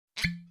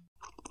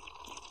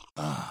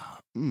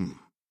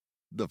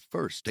The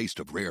first taste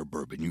of rare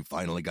bourbon you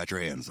finally got your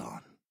hands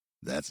on.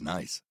 That's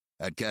nice.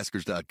 At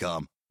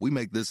Caskers.com, we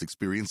make this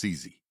experience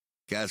easy.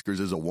 Caskers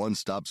is a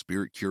one-stop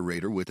spirit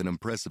curator with an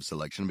impressive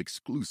selection of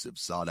exclusive,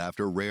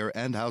 sought-after, rare,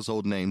 and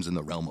household names in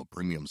the realm of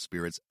premium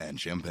spirits and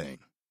champagne.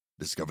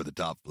 Discover the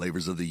top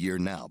flavors of the year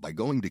now by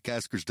going to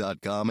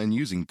Caskers.com and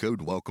using code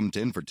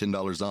WELCOME10 for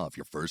 $10 off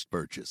your first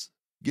purchase.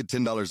 Get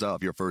 $10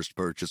 off your first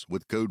purchase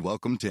with code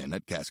WELCOME10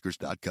 at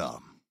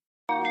Caskers.com.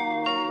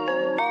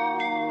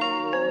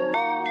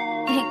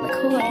 Hank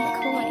McCoy.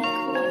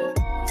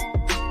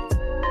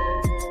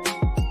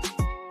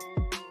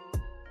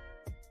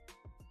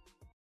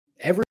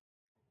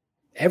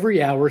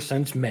 Every hour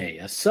since May,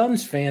 a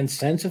Suns fan's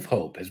sense of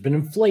hope has been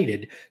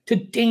inflated to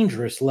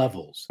dangerous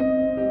levels.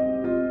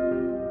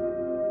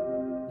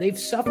 They've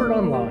suffered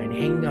online,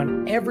 hanging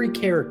on every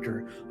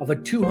character of a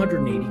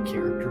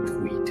 280-character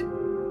tweet,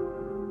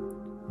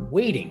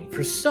 waiting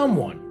for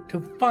someone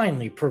to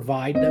finally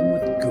provide them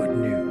with good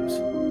news.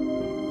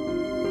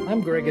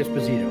 I'm Greg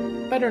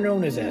Esposito, better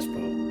known as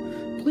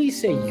Espo. Please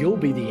say you'll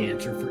be the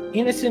answer for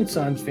innocent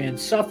Suns fans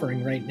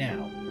suffering right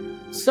now.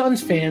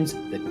 Suns fans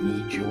that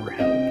need your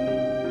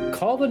help.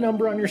 Call the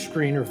number on your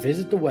screen or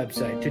visit the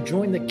website to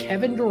join the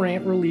Kevin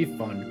Durant Relief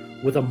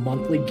Fund with a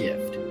monthly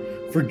gift.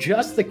 For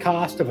just the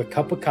cost of a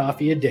cup of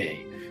coffee a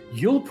day,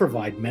 you'll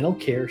provide mental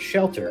care,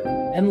 shelter,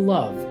 and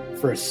love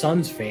for a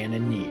Suns fan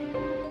in need.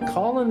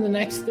 Call in the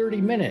next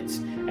 30 minutes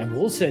and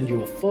we'll send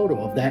you a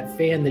photo of that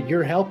fan that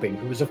you're helping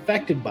who is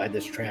affected by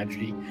this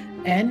tragedy,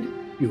 and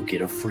you'll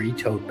get a free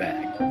tote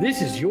bag.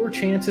 This is your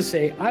chance to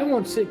say, I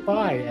won't sit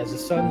by as a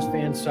Suns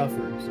fan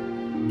suffers.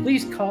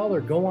 Please call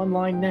or go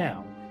online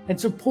now and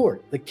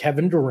support the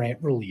Kevin Durant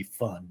Relief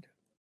Fund.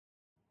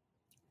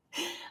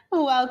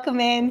 Welcome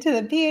into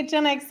the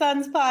PHNX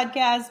Suns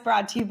podcast,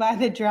 brought to you by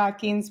the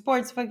DraftKings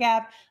Sportsbook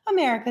app,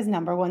 America's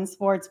 #1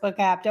 sportsbook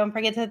app. Don't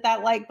forget to hit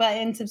that like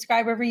button,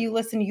 subscribe wherever you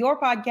listen to your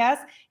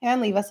podcast, and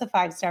leave us a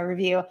 5-star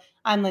review.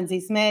 I'm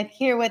Lindsay Smith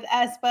here with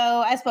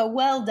Espo. Espo,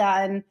 well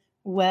done.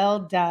 Well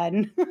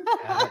done.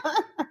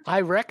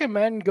 I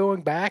recommend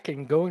going back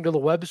and going to the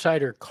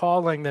website or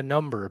calling the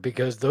number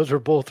because those are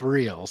both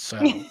real. So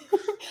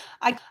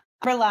I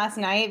remember last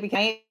night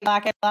because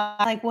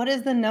like, what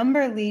does the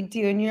number lead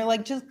to? And you're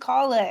like, just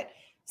call it.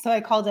 So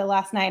I called it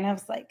last night and I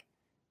was like,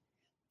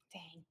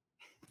 dang,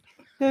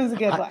 that was a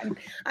good one.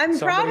 I'm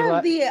proud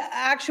of the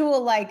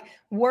actual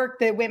work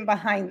that went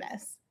behind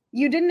this.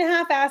 You didn't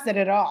half-ass it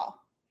at all.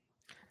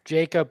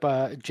 Jacob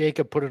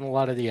put in a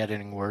lot of the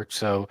editing work,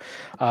 so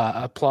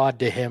applaud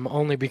to him,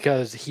 only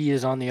because he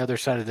is on the other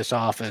side of this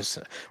office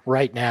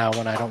right now,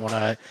 and I don't want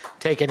to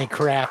take any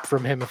crap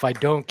from him if I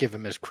don't give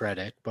him his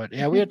credit. But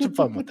yeah, we had some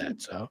fun with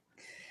that. So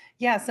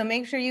yeah, so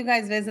make sure you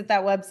guys visit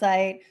that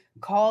website,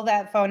 call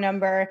that phone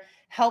number,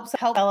 help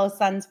fellow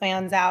Suns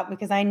fans out,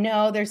 because I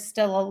know there's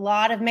still a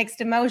lot of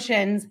mixed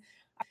emotions.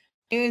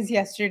 News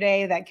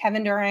yesterday that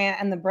Kevin Durant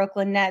and the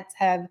Brooklyn Nets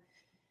have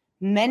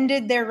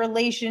mended their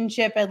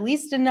relationship at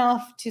least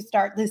enough to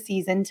start the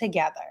season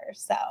together.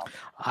 So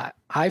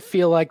I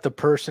feel like the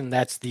person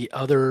that's the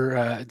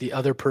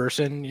other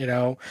person,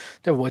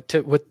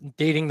 with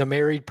dating the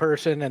married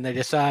person, and they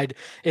decide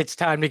it's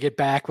time to get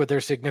back with their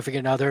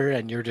significant other,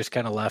 and you're just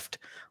kind of left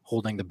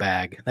holding the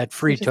bag, that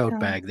free tote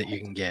bag that you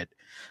can get.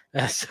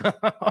 So,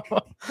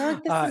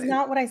 this is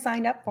not what I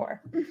signed up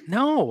for.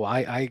 No,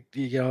 I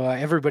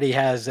everybody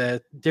has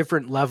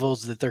different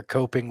levels that they're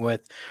coping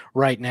with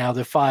right now,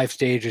 the 5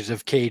 stages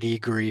of KD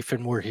grief,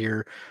 and we're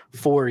here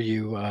for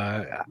you.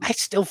 I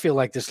still feel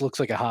like this looks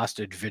like a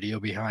hostage video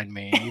behind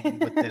me, even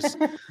with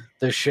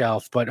this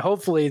shelf, but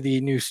hopefully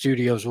the new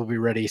studios will be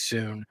ready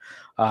soon,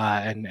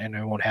 and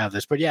I won't have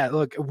this. But yeah,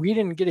 look, we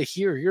didn't get to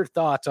hear your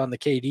thoughts on the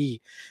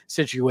KD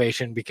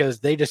situation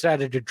because they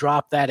decided to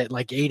drop that at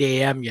 8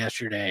 a.m.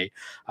 yesterday.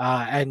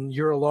 And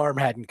your alarm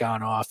hadn't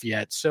gone off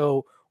yet.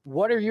 So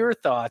what are your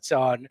thoughts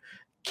on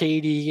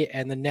KD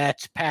and the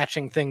Nets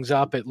patching things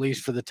up, at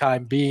least for the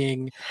time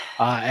being,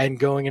 and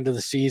going into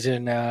the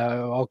season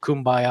all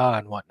kumbaya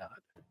and whatnot?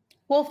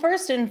 Well,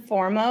 first and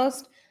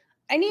foremost,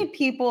 I need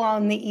people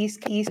on the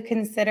East Coast to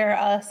consider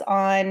us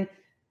on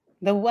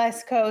the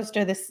West Coast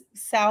or the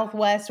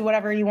Southwest,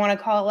 whatever you want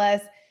to call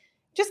us,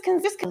 just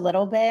a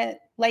little bit.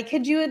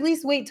 Could you at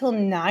least wait till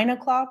 9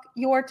 o'clock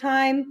your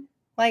time?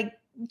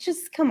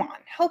 Just come on,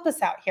 help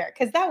us out here.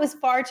 Because that was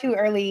far too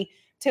early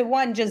to,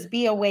 one, just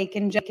be awake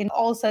and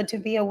also to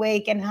be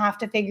awake and have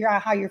to figure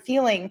out how you're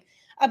feeling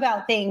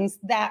about things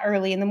that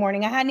early in the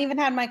morning. I hadn't even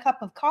had my cup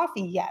of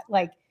coffee yet.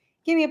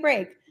 Give me a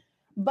break.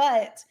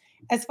 But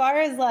as far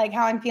as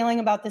how I'm feeling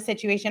about the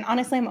situation,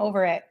 honestly, I'm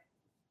over it.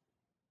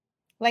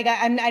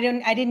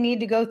 I didn't need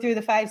to go through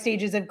the 5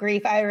 stages of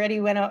grief. I already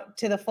went up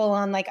to the full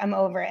on, I'm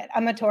over it.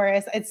 I'm a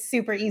Taurus. It's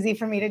super easy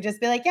for me to just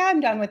be yeah, I'm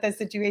done with this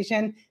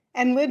situation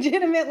and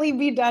legitimately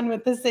be done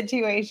with the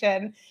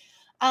situation.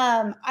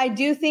 I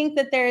do think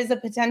that there is a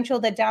potential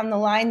that down the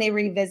line they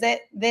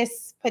revisit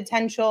this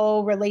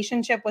potential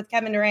relationship with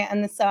Kevin Durant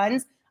and the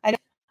Suns. I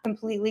don't think it's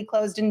completely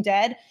closed and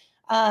dead.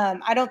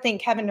 I don't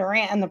think Kevin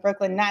Durant and the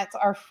Brooklyn Nets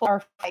are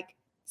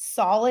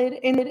solid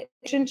in the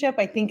relationship.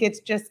 I think it's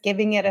just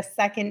giving it a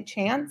second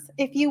chance,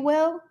 if you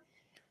will.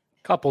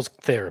 Couples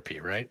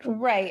therapy, right?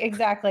 Right,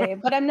 exactly.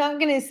 But I'm not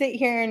going to sit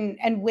here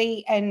and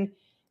wait and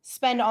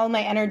spend all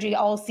my energy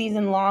all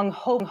season long,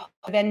 hope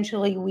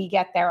eventually we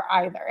get there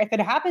either. If it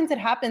happens, it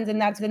happens, and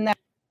that's been that.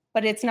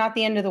 But it's not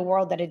the end of the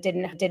world that it did,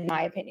 in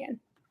my opinion.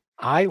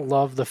 I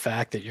love the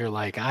fact that you're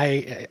like,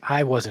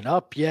 I wasn't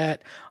up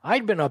yet.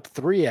 I'd been up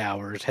 3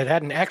 hours, had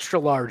an extra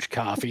large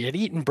coffee, had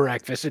eaten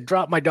breakfast, had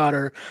dropped my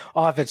daughter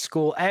off at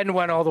school, and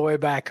went all the way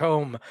back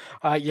home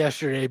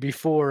yesterday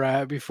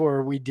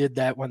before we did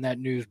that when that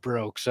news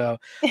broke. So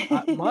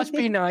must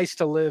be nice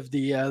to live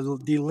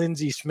the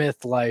Lindsay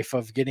Smith life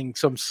of getting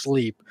some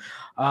sleep.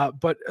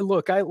 But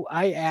look,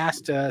 I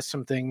asked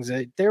some things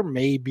that there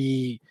may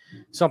be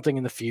something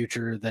in the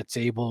future that's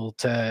able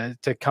to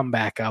come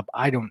back up.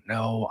 I don't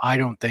know. I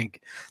don't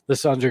think the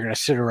Suns are going to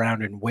sit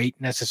around and wait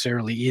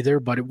necessarily either,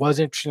 but it was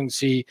interesting to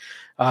see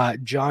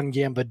John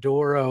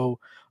Gambadoro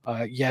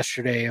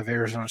yesterday of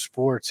Arizona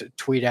Sports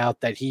tweet out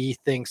that he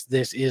thinks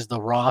this is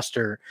the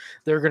roster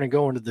they're going to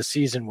go into the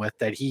season with,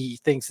 that he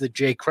thinks that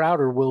Jay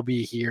Crowder will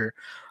be here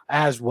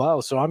as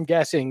well. So I'm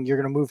guessing you're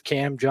going to move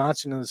Cam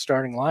Johnson in the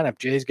starting lineup.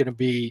 Jay's going to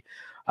be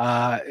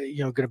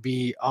going to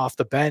be off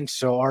the bench.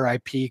 So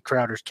RIP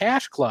Crowder's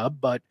Cash Club,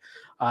 but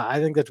I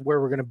think that's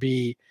where we're going to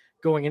be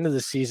going into the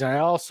season.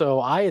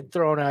 I had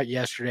thrown out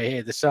yesterday,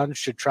 hey, the Suns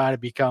should try to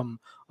become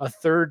a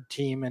third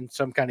team in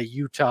some kind of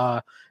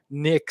Utah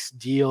Knicks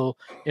deal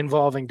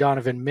involving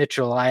Donovan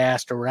Mitchell. I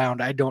asked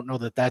around. I don't know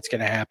that that's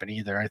going to happen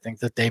either. I think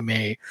that they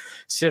may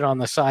sit on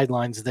the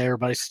sidelines there,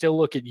 but I still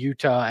look at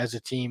Utah as a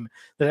team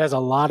that has a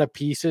lot of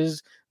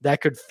pieces that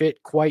could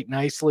fit quite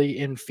nicely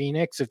in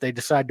Phoenix if they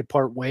decide to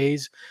part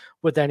ways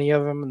with any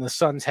of them. And the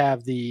Suns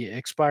have the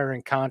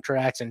expiring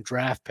contracts and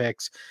draft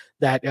picks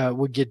that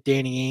would get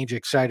Danny Ainge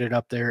excited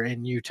up there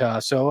in Utah.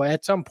 So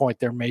at some point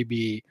there may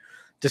be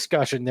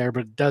discussion there,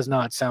 but it does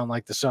not sound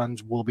like the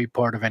Suns will be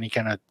part of any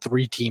kind of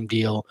 3-team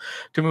deal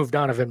to move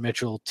Donovan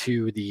Mitchell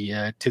to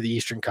the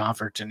Eastern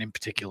Conference, and in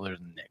particular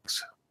the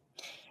Knicks.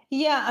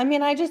 Yeah, I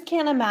mean, I just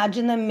can't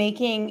imagine them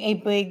making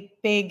a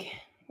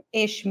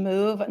big-ish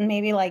move,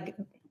 maybe like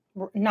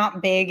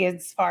not big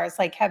as far as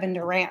like Kevin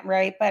Durant,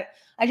 right? But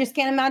I just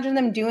can't imagine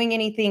them doing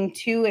anything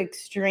too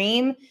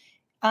extreme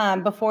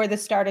before the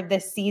start of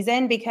this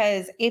season,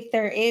 because if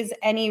there is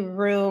any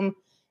room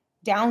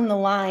down the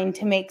line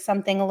to make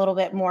something a little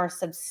bit more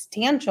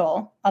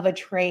substantial of a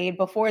trade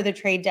before the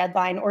trade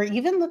deadline, or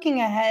even looking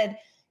ahead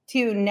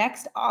to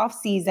next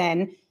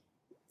offseason,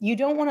 you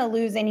don't want to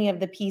lose any of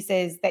the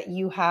pieces that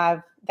you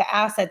have, the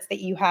assets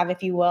that you have,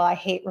 if you will. I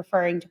hate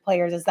referring to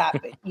players as that,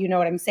 but you know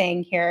what I'm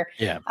saying here.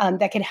 Yeah.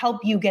 That can help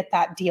you get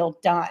that deal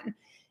done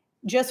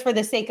just for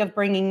the sake of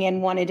bringing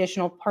in one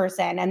additional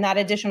person. And that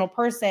additional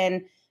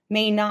person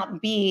may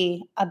not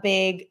be a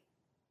big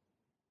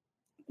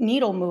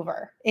needle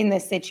mover in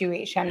this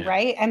situation,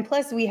 right? And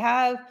plus, we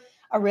have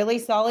a really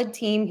solid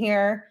team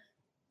here.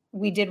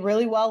 We did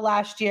really well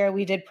last year.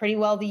 We did pretty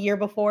well the year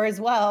before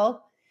as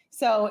well.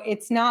 So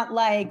it's not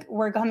like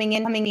we're coming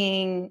in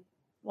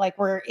like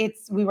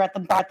we were at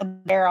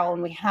the barrel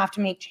and we have to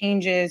make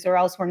changes, or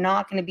else we're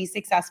not going to be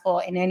successful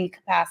in any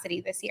capacity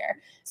this year.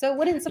 So it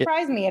wouldn't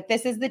surprise me if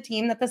this is the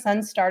team that the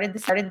Suns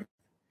started.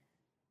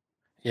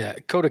 Yeah,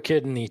 Coda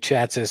Kid in the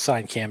chat says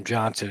sign Cam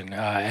Johnson,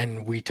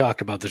 and we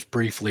talked about this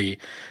briefly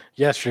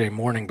yesterday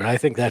morning, but I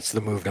think that's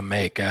the move to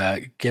make.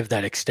 Give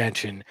that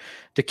extension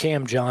to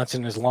Cam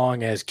Johnson, as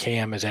long as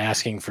Cam is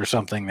asking for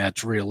something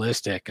that's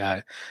realistic.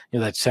 That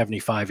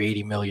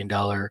 $75-80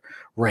 million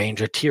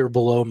range, a tier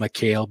below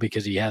McHale,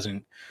 because he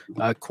hasn't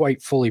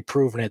quite fully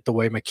proven it the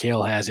way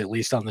McHale has, at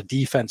least on the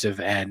defensive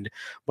end.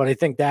 But I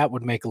think that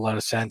would make a lot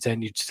of sense,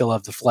 and you'd still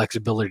have the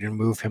flexibility to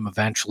move him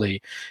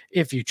eventually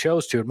if you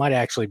chose to. It might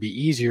actually be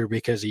easier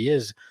because he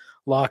is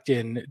locked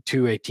in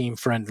to a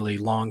team-friendly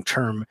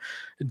long-term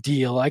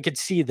deal. I could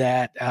see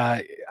that.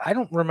 I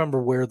don't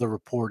remember where the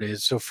report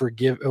is, so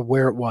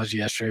where it was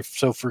yesterday,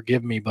 so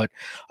forgive me, but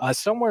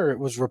somewhere it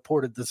was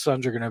reported the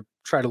Suns are going to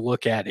try to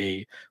look at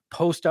a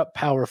post-up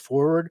power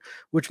forward,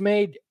 which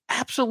made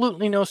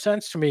absolutely no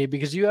sense to me,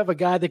 because you have a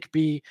guy that could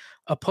be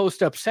a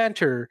post-up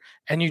center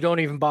and you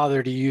don't even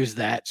bother to use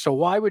that. So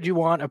why would you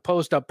want a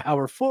post-up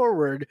power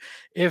forward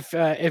if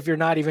you're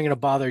not even going to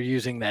bother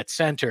using that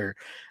center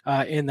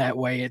in that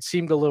way? It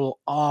seemed a little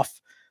off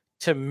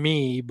to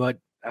me, but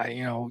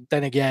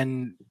then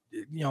again,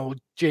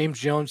 James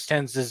Jones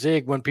tends to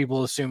zig when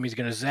people assume he's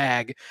going to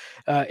zag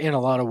in a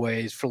lot of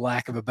ways, for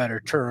lack of a better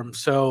term.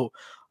 So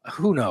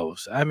who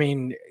knows? I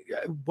mean,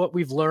 what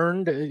we've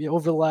learned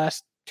over the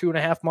last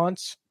 2.5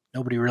 months,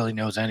 nobody really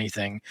knows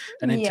anything.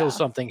 And until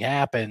something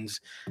happens,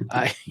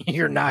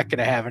 you're not going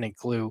to have any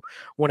clue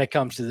when it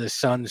comes to this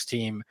Suns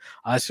team.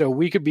 So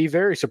we could be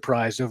very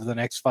surprised over the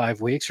next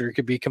 5 weeks, or it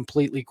could be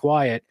completely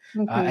quiet,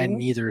 and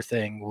neither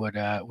thing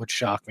would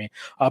shock me.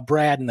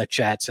 Brad in the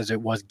chat says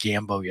it was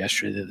Gambo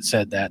yesterday that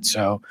said that.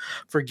 So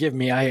forgive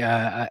me.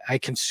 I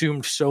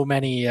consumed so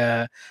many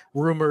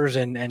rumors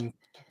and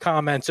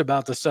comments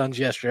about the Suns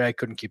yesterday. I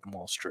couldn't keep them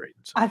all straight.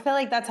 So. I feel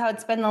like that's how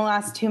it's been the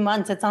last 2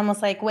 months. It's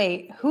almost like,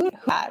 wait, who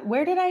that?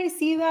 Where did I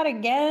see that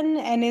again?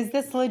 And is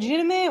this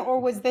legitimate, or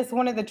was this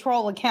one of the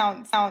troll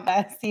accounts?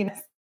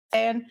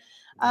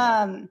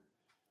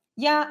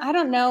 Yeah, I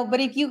don't know. But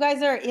if you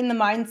guys are in the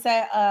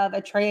mindset of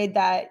a trade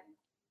that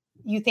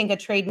you think a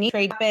trade needs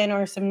to happen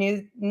or some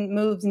new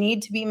moves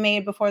need to be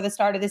made before the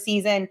start of the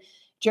season,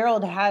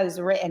 Gerald has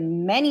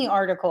written many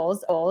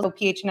articles on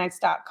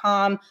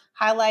phnx.com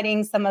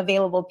highlighting some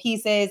available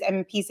pieces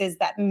and pieces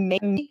that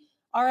maybe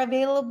are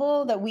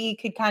available that we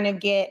could kind of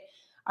get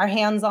our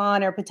hands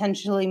on or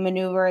potentially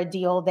maneuver a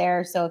deal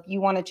there. So if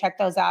you want to check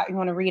those out, you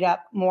want to read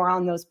up more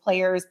on those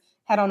players,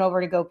 head on over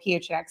to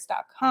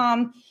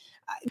gophnx.com.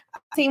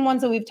 Same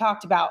ones that we've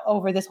talked about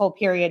over this whole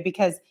period,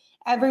 because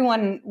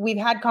we've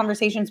had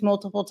conversations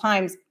multiple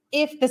times.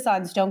 If the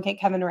Suns don't get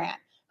Kevin Durant,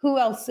 who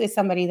else is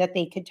somebody that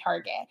they could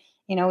target?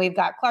 We've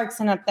got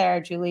Clarkson up there,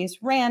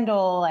 Julius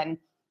Randle, and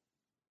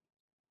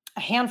a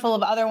handful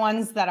of other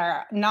ones that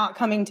are not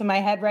coming to my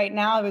head right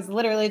now. I was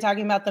literally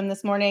talking about them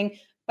this morning,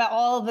 but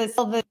all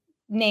the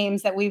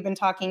names that we've been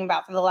talking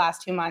about for the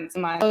last 2 months,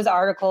 those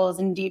articles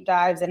and deep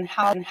dives and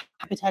how to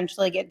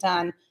potentially get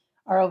done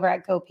are over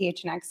at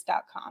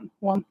gophnx.com.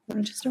 Well,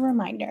 just a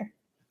reminder.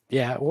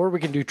 Yeah, or we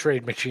can do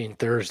Trade Machine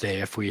Thursday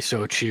if we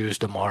so choose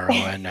tomorrow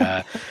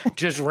and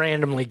just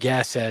randomly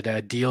guess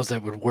at deals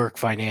that would work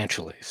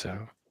financially.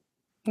 So,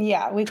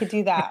 yeah, we could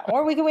do that.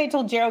 Or we could wait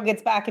till Gerald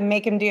gets back and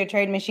make him do a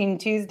Trade Machine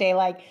Tuesday,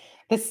 like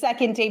the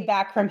second day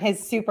back from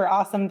his super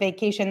awesome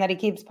vacation that he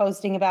keeps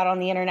posting about on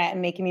the internet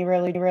and making me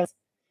really.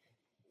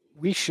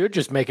 We should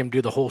just make him do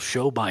the whole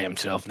show by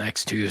himself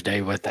next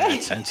Tuesday with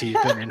that, since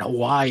he's been in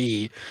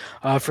Hawaii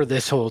for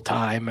this whole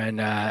time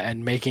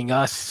and making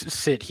us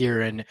sit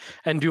here and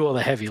do all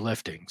the heavy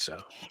lifting.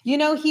 So,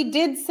 he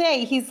did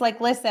say, he's like,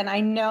 listen,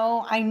 I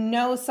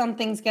know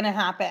something's going to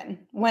happen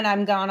when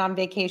I'm gone on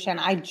vacation.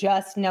 I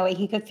just know it.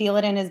 He could feel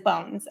it in his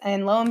bones.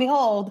 And lo and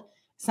behold,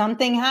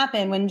 something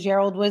happened when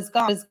Gerald was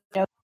gone.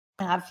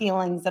 Have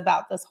feelings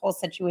about this whole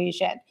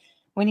situation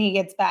when he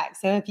gets back.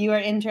 So if you are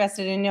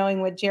interested in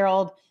knowing what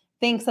Gerald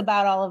thinks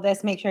about all of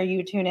this, make sure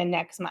you tune in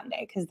next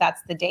Monday, because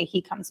that's the day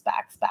he comes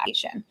back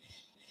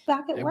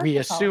at work. We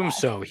assume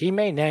so. He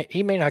may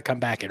not come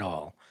back at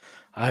all.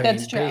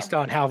 That's true. Based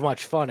on how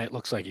much fun it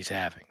looks like he's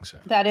having. So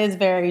that is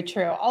very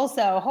true.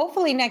 Also,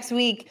 hopefully next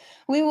week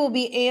we will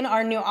be in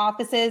our new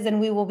offices and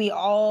we will be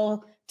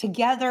all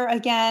together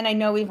again. I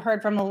know we've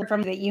heard from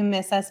that you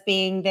miss us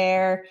being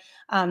there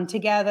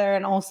together,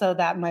 and also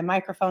that my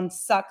microphone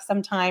sucks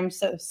sometimes.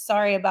 So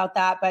sorry about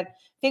that, but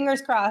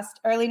fingers crossed,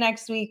 early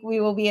next week, we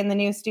will be in the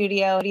new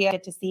studio. You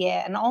get to see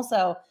it. And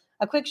also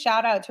a quick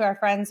shout out to our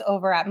friends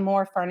over at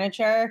More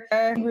Furniture.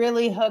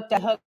 Really hooked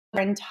our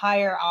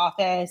entire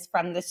office,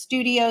 from the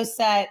studio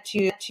set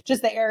to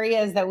just the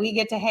areas that we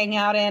get to hang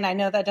out in. I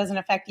know that doesn't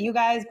affect you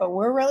guys, but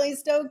we're really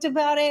stoked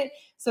about it.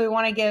 So we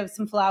want to give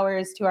some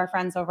flowers to our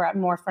friends over at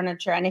More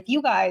Furniture. And if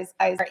you guys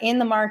are in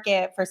the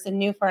market for some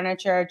new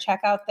furniture,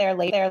 check out their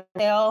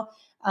sale.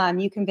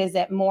 You can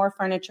visit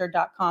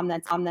morefurniture.com.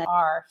 That's on the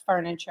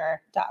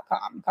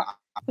rfurniture.com.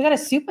 We got a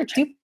super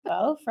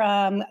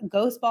from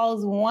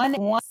Ghostballs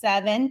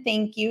 117.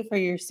 Thank you for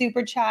your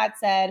super chat.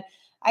 Said,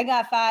 I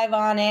got 5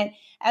 on it.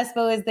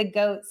 Espo is the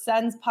GOAT,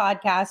 Suns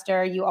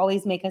podcaster. You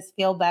always make us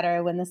feel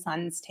better when the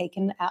Suns take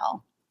an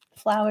L.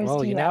 Flowers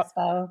to you,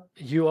 Espo.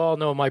 You all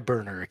know my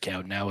burner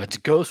account now. It's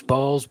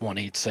Ghostballs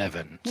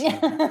 187.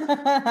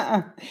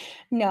 So.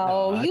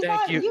 No,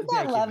 you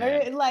got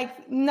lover.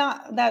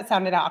 That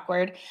sounded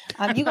awkward.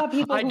 You got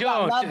people who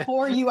got love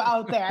for you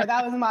out there.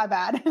 That was my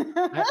bad.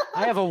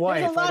 I have a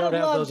wife. There's a lot of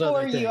love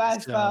for you,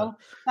 Espo. So.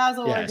 That's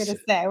what we're going to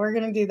say. We're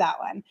going to do that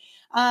one.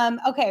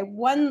 Okay,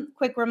 one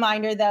quick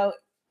reminder, though.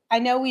 I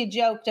know we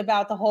joked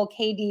about the whole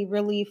KD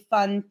relief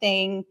fund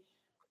thing.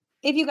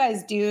 If you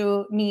guys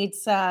do need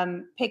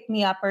some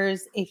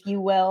pick-me-uppers, if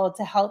you will,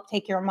 to help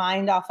take your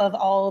mind off of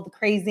all the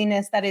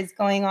craziness that is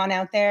going on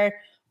out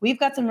there, we've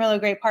got some really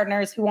great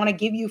partners who want to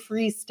give you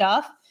free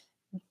stuff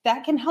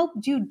that can help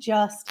do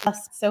just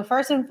us. So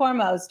first and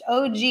foremost,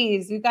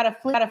 OGs, we've got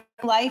a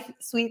life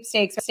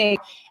sweepstakes,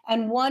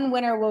 and one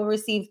winner will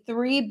receive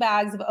 3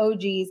 bags of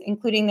OGs,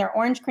 including their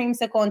orange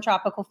creamsicle and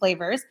tropical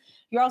flavors.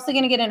 You're also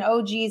going to get an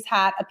OGs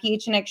hat, a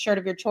PHNX shirt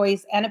of your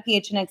choice, and a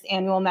PHNX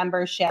annual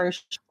membership.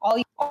 All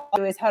you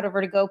do is head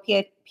over to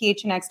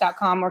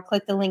gophnx.com or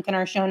click the link in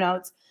our show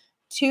notes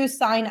to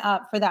sign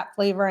up for that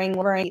flavoring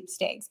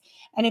sweepstakes.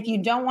 And if you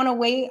don't want to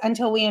wait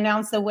until we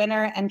announce the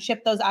winner and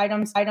ship those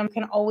items, you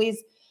can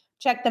always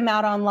check them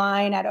out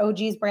online at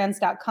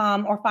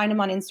ogsbrands.com or find them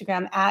on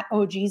Instagram at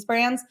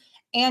ogsbrands.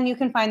 And you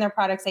can find their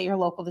products at your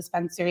local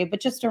dispensary.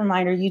 But just a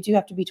reminder, you do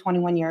have to be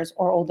 21 years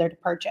or older to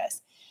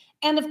purchase.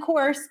 And of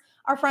course,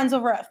 our friends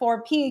over at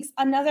Four Peaks,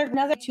 another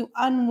to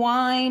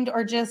unwind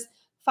or just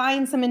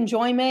find some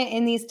enjoyment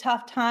in these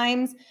tough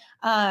times.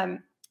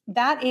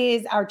 That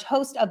is our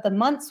Toast of the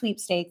Month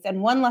sweepstakes,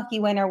 and one lucky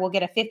winner will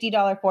get a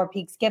 $50 Four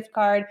Peaks gift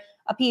card,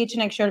 a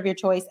PHNX shirt of your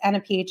choice, and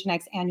a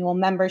PHNX annual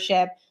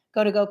membership.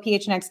 go to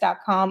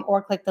gophnx.com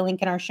or click the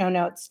link in our show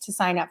notes to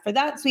sign up for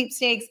that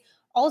sweepstakes.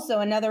 Also,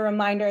 another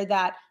reminder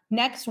that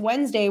next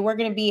Wednesday, we're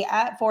going to be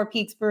at Four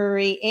Peaks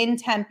Brewery in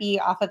Tempe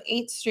off of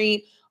 8th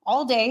Street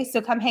all day.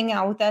 So come hang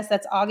out with us.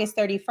 That's August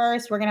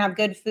 31st. We're going to have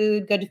good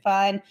food, good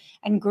fun,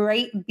 and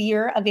great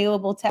beer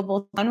available to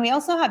everyone. We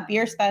also have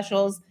beer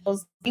specials.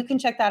 You can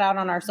check that out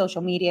on our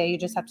social media. You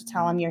just have to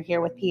tell them you're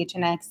here with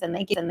PHNX and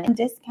they get them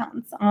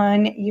discounts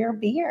on your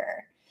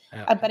beer.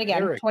 But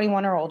again, Eric,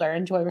 21 or older,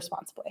 enjoy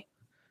responsibly.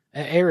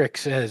 Eric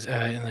says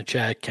in the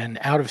chat, can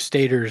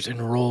out-of-staters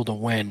enroll to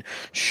win?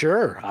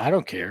 Sure, I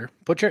don't care.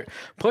 Put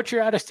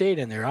your out-of-state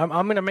in there. I'm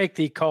going to make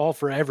the call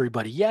for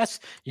everybody. Yes,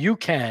 you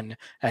can,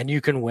 and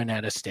you can win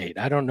out-of-state.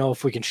 I don't know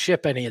if we can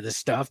ship any of this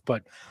stuff,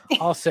 but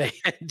I'll say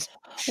it.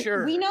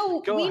 Sure. We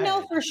know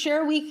for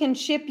sure we can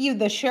ship you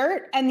the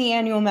shirt and the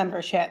annual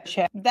membership.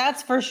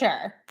 That's for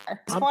sure.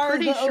 As far as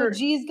the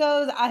OGs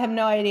goes, I have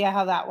no idea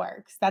how that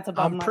works. That's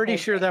above I'm pretty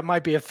sure that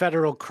might be a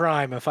federal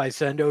crime if I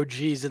send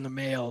OGs in the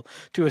mail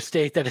to a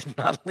state that is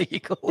not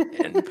legal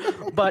in.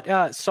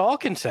 But Saul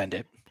can send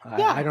it.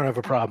 Yeah. I don't have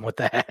a problem with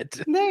that.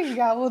 There you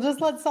go. We'll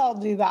just let Saul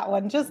do that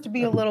one just to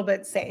be a little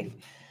bit safe.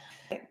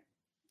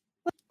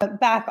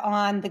 Back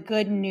on the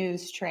good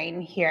news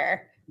train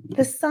here.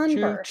 The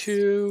sunburst.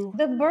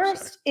 The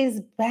burst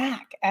is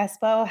back,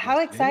 Espo. How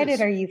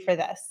excited are you for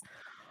this?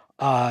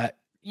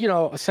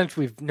 Since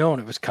we've known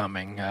it was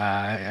coming,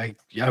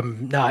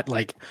 I'm not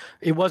like,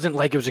 it wasn't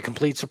like it was a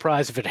complete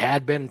surprise. If it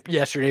had been,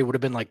 yesterday it would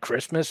have been like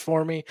Christmas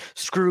for me.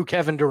 Screw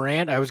Kevin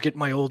Durant. I was getting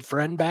my old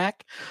friend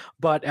back.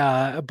 But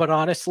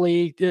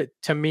honestly,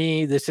 to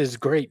me, this is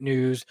great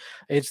news.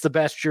 It's the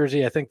best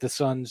jersey I think the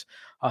Suns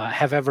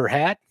have ever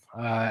had.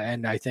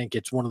 And I think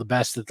it's one of the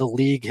best that the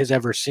league has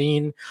ever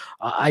seen.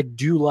 I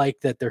do like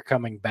that they're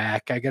coming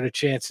back. I got a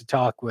chance to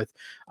talk with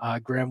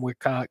Graham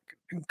Whitcott,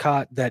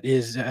 that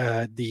is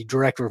the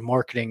director of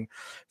marketing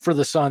for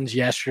the Suns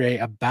yesterday,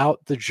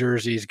 about the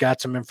jerseys. Got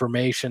some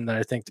information that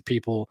I think the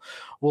people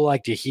will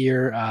like to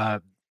hear.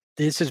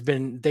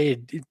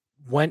 They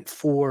went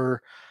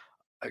for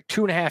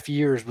 2.5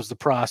 years was the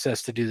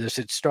process to do this.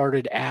 It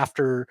started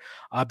after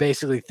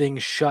basically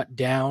things shut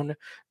down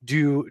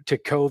due to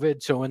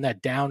COVID. So in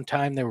that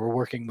downtime, they were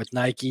working with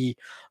Nike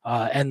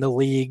and the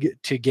league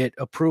to get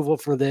approval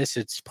for this.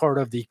 It's part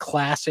of the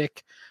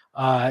classic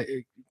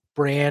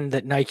brand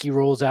that Nike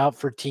rolls out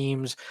for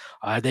teams.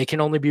 They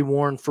can only be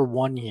worn for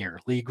 1 year.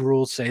 League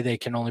rules say they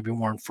can only be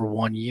worn for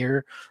 1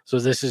 year. So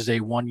this is a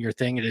 1 year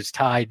thing. It is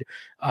tied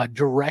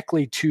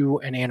directly to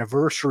an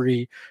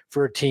anniversary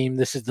for a team.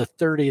 This is the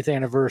 30th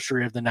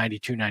anniversary of the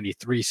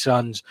 92-93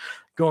 Suns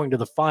going to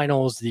the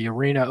finals, the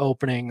arena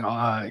opening,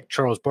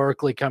 Charles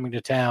Barkley coming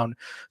to town.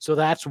 So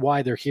that's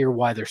why they're here,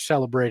 why they're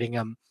celebrating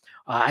them.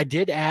 I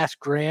did ask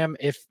Graham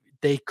if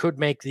they could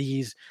make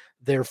these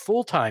their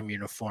full-time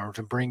uniforms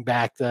and bring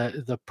back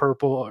the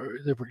purple,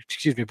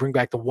 bring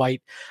back the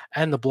white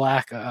and the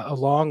black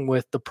along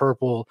with the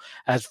purple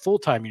as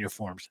full-time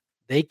uniforms.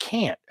 They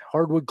can't.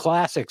 Hardwood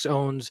Classics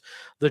owns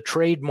the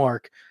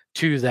trademark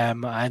to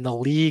them, and the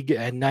league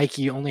and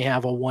Nike only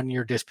have a 1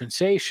 year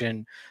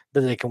dispensation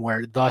that they can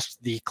wear, thus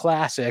the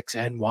classics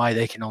and why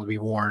they can only be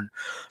worn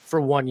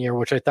for 1 year,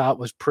 which I thought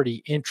was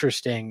pretty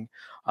interesting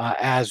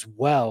as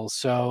well.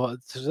 So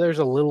there's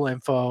a little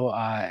info.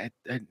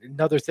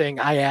 Another thing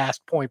I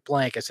asked point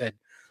blank, I said,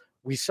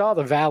 we saw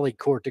the Valley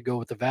court to go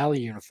with the Valley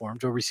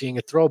uniforms. Are we seeing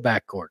a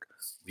throwback court?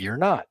 We are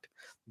not.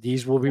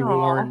 These will be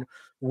worn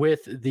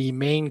with the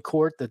main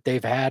court that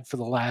they've had for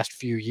the last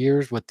few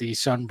years with the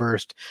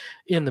sunburst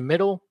in the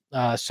middle.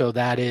 So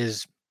that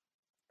is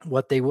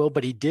what they will.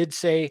 But he did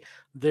say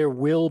there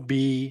will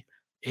be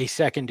a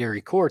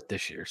secondary court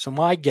this year. So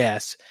my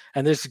guess,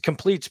 and this is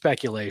complete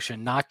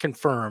speculation, not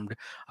confirmed,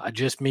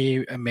 just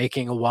me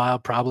making a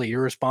wild, probably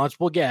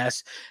irresponsible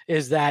guess,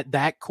 is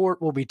that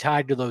court will be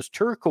tied to those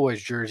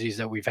turquoise jerseys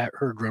that we've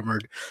heard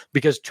rumored,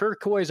 because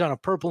turquoise on a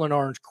purple and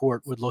orange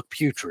court would look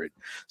putrid.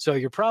 So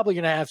you're probably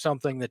going to have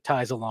something that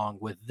ties along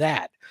with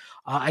that.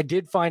 I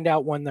did find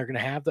out when they're going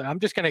to have I'm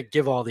just going to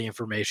give all the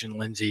information,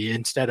 Lindsay,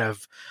 instead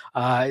of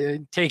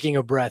taking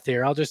a breath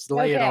here. I'll just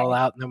lay it all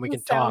out and then we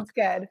can talk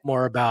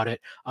more about it.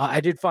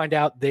 I did find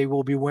out they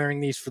will be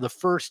wearing these for the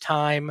first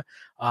time,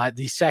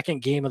 the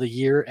second game of the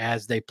year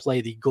as they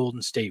play the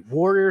Golden State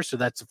Warriors. So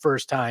that's the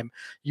first time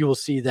you will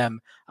see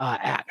them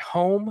at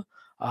home.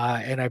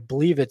 And I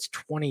believe it's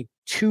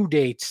 22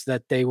 dates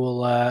that they will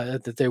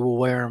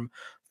wear them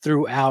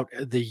throughout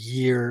the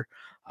year.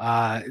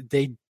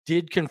 They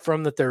did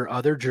confirm that there are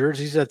other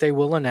jerseys that they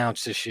will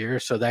announce this year.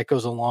 So that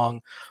goes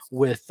along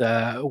with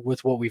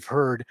what we've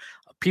heard.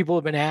 People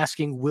have been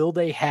asking, will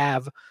they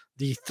have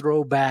the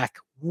throwback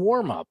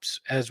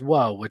warm-ups as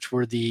well, which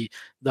were the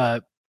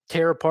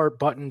tear apart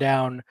button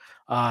down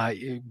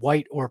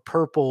white or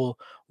purple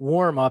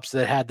warm-ups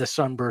that had the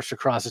sunburst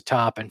across the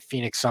top and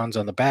Phoenix Suns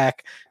on the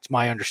back. It's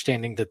my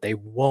understanding that they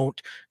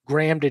won't.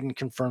 Graham didn't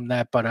confirm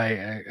that, but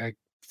I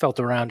felt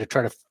around to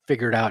try to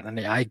figure it out, and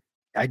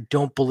I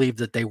don't believe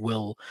that they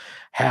will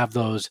have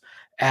those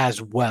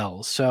as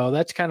well. So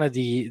that's kind of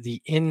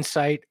the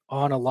insight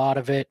on a lot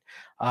of it.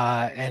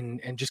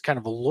 and just kind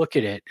of a look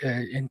at it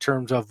in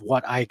terms of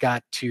what I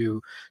got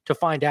to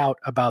find out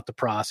about the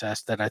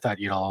process that I thought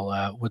you'd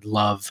all would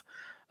love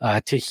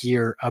to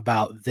hear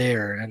about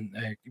there. And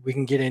we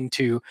can get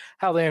into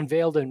how they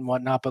unveiled it and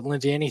whatnot. But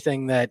Lindsay,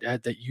 anything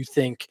that you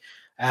think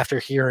after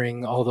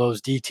hearing all those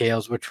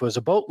details, which was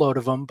a boatload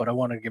of them, but I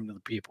wanted to give them to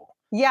the people.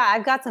 Yeah,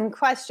 I've got some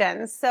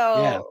questions.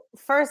 So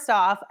first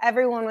off,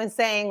 everyone was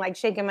saying, like,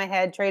 shaking my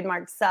head,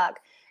 trademarks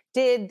suck.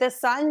 Did the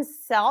Suns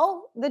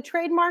sell the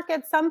trademark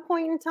at some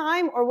point in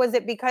time, or was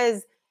it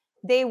because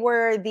they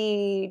were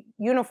the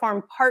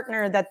uniform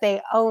partner that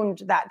they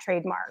owned that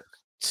trademark?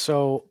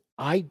 So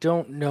I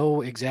don't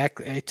know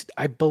exactly.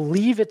 I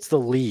believe it's the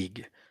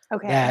league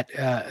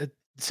that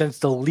since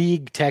the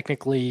league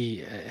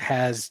technically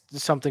has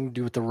something to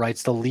do with the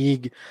rights, the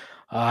league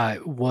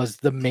was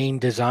the main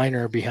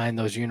designer behind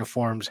those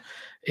uniforms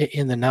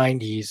in the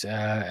 90s.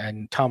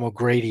 And Tom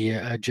O'Grady,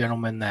 a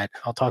gentleman that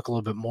I'll talk a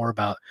little bit more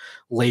about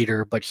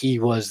later, but he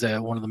was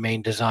one of the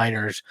main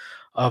designers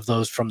of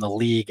those from the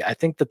league. I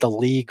think that the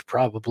league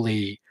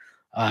probably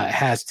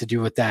has to do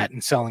with that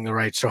and selling the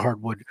rights to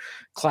Hardwood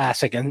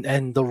Classic.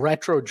 And the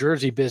retro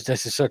jersey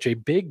business is such a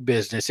big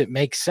business. It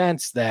makes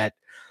sense that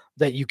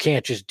you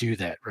can't just do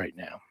that right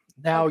now.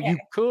 Now you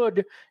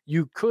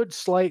could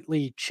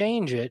slightly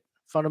change it,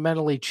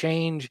 fundamentally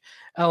change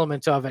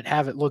elements of it,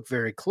 have it look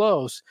very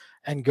close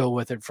and go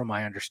with it from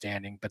my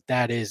understanding. But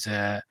that is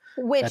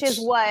which is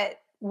what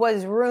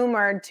was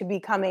rumored to be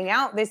coming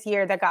out this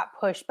year that got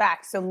pushed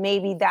back. So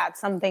maybe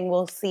that's something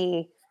we'll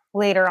see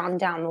later on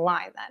down the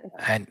line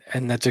then.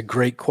 And that's a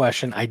great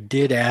question. I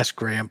did ask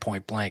Graham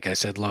point blank. I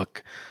said,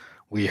 look,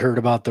 we heard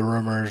about the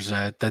rumors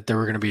that there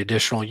were going to be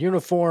additional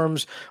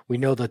uniforms. We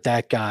know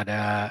that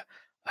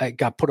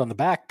got put on the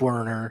back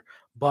burner,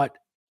 but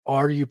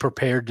are you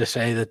prepared to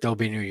say that there'll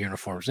be new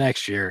uniforms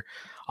next year?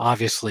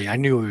 Obviously, I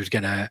knew he was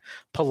going to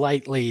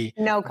politely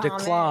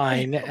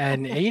decline,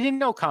 and he didn't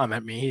no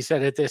comment me. He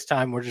said, at this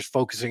time, we're just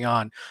focusing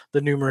on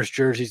the numerous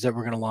jerseys that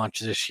we're going to launch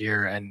this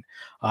year, and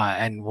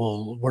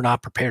we're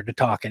not prepared to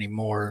talk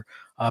anymore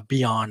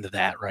beyond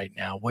that right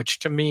now, which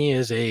to me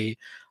is a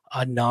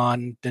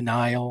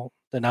non-denial.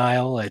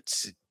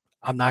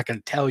 I'm not going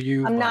to tell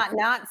you. I'm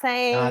not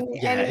saying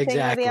anything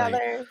or the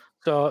other.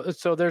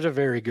 So there's a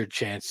very good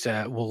chance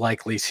we'll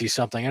likely see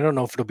something. I don't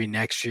know if it'll be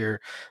next year,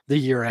 the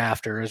year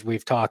after, as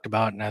we've talked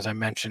about. And as I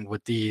mentioned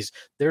with these,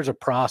 there's a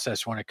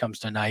process when it comes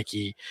to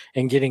Nike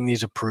and getting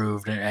these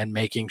approved and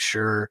making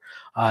sure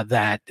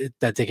that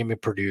they can be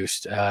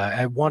produced.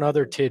 And one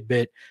other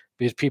tidbit,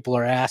 because people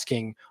are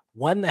asking,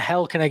 when the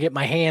hell can I get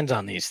my hands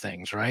on these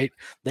things, right?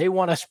 They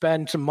want to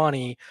spend some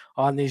money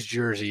on these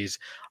jerseys.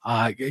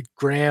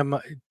 Graham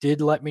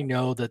did let me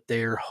know that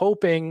they're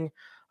hoping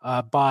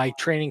by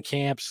training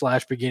camp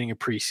 / beginning of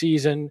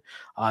preseason.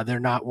 They're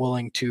not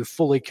willing to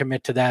fully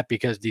commit to that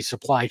because the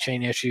supply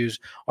chain issues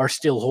are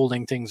still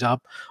holding things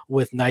up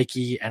with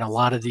Nike and a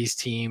lot of these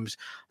teams.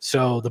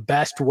 So the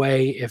best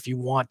way, if you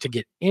want to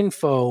get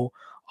info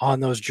on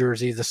those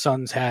jerseys, the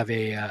Suns have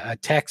a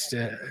text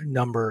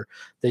number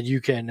that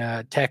you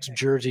can text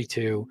jersey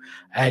to,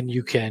 and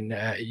you can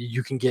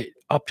get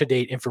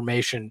up-to-date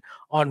information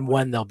on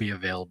when they'll be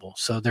available.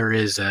 So there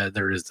is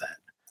that.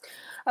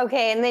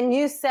 Okay, and then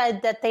you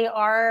said that they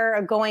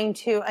are going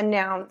to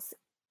announce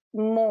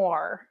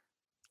more.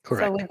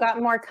 Correct. So we've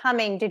got more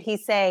coming. Did he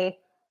say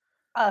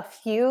a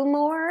few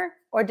more,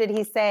 or did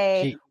he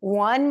say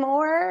one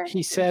more?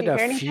 He said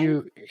a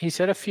few. He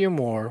said a few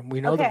more.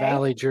 We know the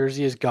Valley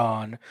jersey is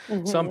gone.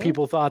 Mm-hmm. Some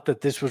people thought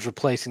that this was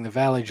replacing the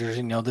Valley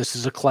jersey. No, this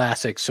is a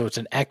classic, so it's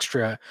an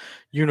extra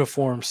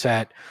uniform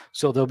set.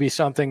 So there'll be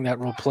something that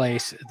will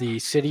replace the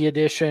City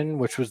Edition,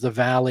 which was the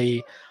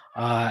Valley,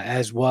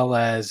 as well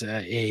as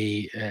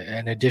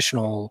an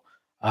additional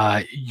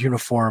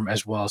uniform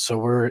as well. So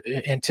we're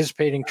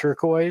anticipating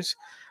turquoise.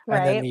 Right.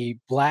 And then the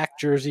black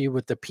jersey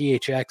with the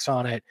PHX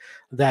on it,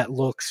 that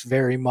looks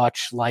very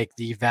much like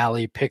the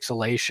Valley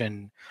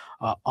pixelation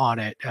on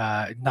it.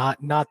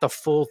 Not the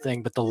full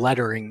thing, but the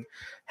lettering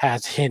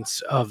has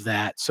hints of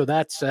that. So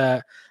that's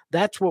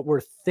what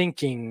we're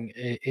thinking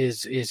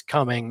is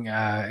coming.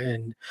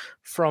 And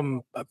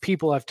from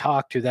people I've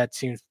talked to, that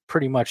seems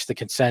pretty much the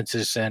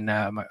consensus. And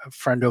my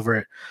friend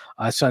over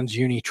at Suns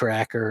Uni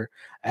Tracker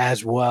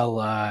as well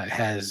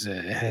has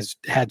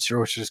had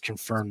sources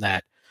confirm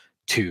that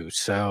too.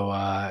 So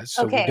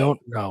we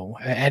don't know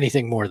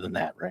anything more than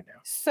that right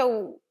now.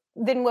 So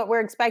then what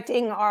we're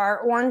expecting are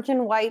orange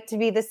and white to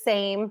be the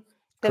same.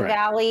 The Correct.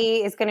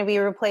 Valley is going to be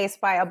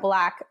replaced by a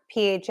black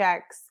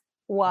PHX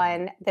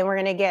one. Then we're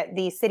going to get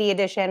the City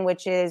Edition,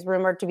 which is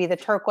rumored to be the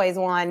turquoise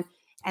one.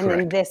 And Correct.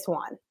 Then this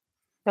one.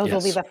 Those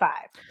will be the 5.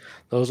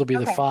 Those will be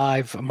the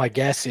 5. My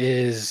guess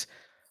is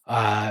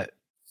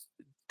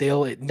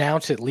they'll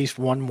announce at least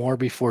one more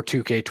before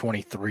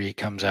 2K23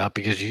 comes out,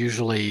 because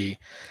usually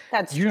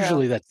That's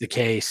the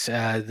case.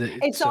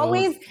 It's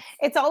always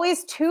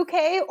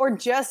 2K or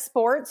just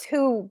sports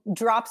who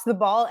drops the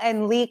ball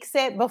and leaks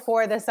it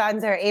before the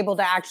Suns are able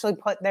to actually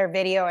put their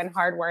video and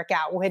hard work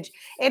out, which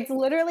it's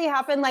literally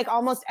happened like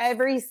almost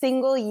every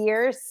single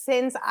year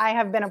since I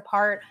have been a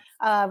part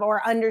of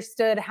or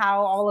understood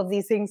how all of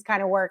these things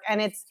kind of work.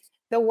 And it's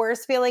the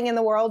worst feeling in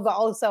the world, but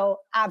also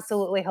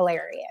absolutely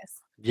hilarious.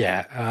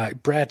 Yeah.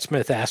 Brad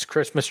Smith asked,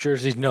 Christmas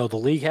jerseys. No, the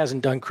league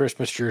hasn't done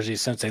Christmas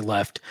jerseys since they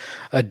left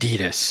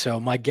Adidas. So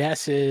my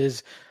guess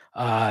is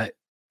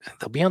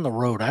they'll be on the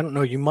road. I don't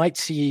know. You might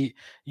see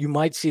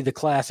the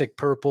classic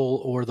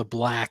purple or the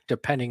black,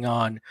 depending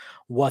on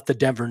what the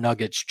Denver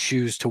Nuggets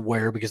choose to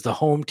wear, because the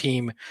home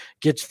team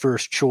gets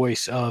first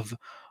choice of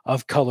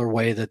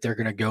colorway that they're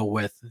going to go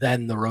with.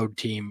 Then the road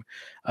team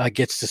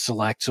gets to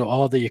select. So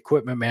all the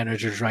equipment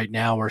managers right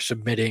now are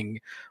submitting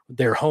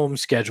their home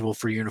schedule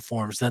for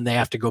uniforms. Then they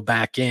have to go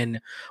back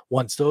in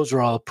once those are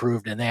all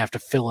approved, and they have to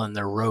fill in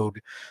their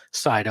road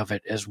side of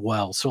it as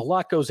well. So a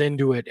lot goes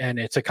into it, and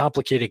it's a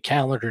complicated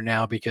calendar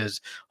now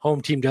because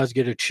home team does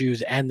get to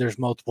choose, and there's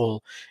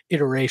multiple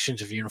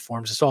iterations of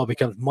uniforms. This all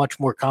becomes much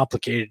more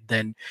complicated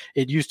than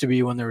it used to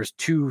be when there was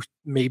 2,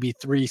 maybe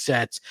 3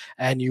 sets,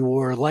 and you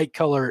wore light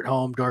color at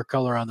home, dark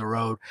color on the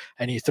road,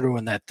 and you threw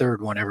in that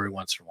third one every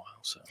once in a while.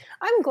 So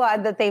I'm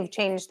glad that they've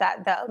changed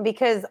that, though,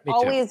 because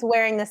always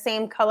wearing the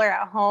same color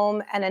at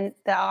home and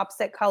the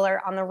opposite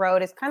color on the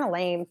road is kind of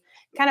lame,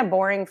 kind of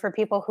boring for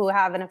people who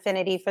have an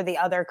affinity for the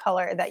other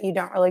color that you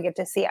don't really get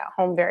to see at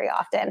home very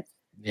often.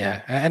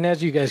 Yeah, and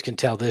as you guys can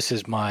tell, this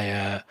is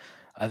my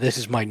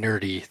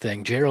nerdy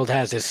thing. Gerald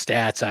has his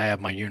stats. I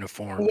have my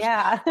uniforms.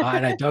 Yeah.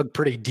 And I dug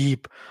pretty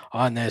deep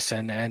on this,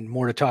 and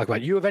more to talk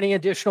about. You have any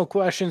additional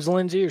questions,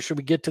 Lindsay, or should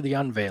we get to the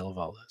unveil of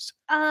all this?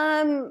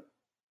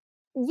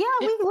 Yeah,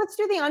 let's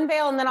do the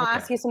unveil, and then I'll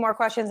ask you some more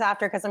questions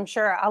after, because I'm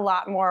sure a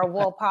lot more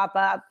will pop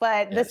up.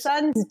 But the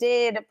Suns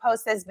did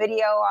post this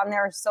video on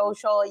their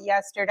social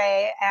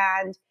yesterday,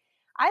 and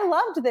I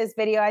loved this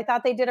video. I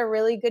thought they did a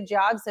really good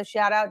job. So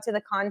shout out to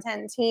the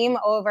content team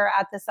over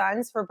at the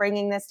Suns for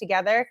bringing this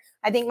together.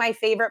 I think my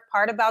favorite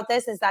part about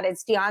this is that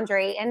it's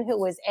DeAndre Ayton who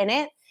was in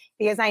it,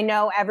 because I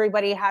know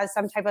everybody has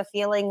some type of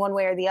feeling one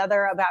way or the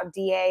other about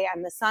DA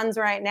and the Suns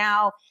right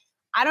now.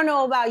 I don't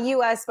know about you,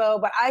 Espo,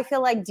 but I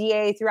feel like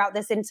DA throughout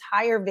this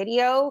entire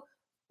video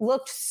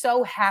looked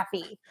so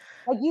happy.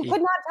 Like, you could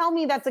not tell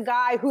me that's a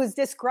guy who's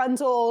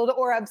disgruntled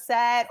or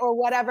upset or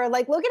whatever.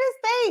 Like, look at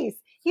his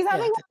face. He's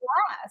having a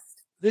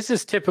blast. This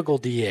is typical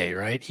DA,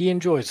 right? He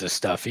enjoys this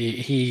stuff.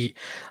 He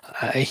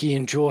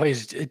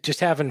enjoys just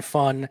having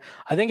fun.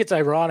 I think it's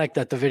ironic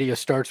that the video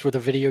starts with a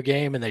video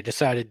game and they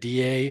decided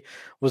DA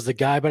was the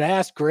guy. But I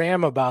asked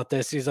Graham about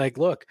this. He's like,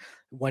 look,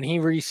 when he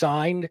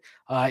re-signed,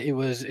 it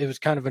was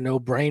kind of a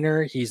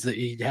no-brainer.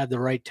 He had the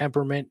right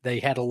temperament. They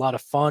had a lot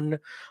of fun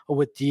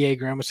with DA.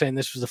 Graham was saying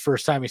this was the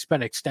first time he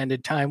spent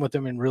extended time with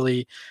him and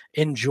really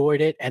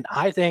enjoyed it. And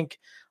I think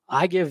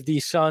I give the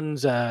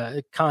Suns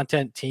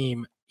content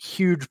team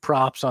huge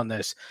props on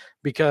this,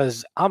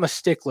 because I'm a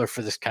stickler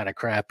for this kind of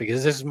crap,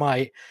 because this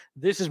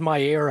is my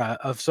era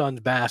of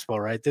Suns basketball,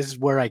 right? This is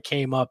where I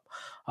came up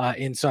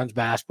in Suns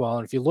basketball.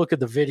 And if you look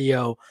at the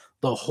video,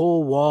 the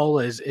whole wall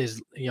is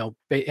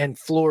and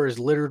floor is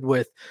littered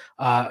with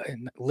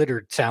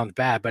littered sounds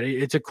bad, but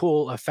it's a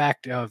cool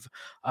effect of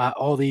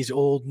all these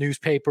old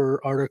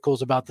newspaper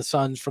articles about the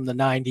Suns from the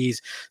 90s,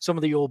 some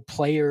of the old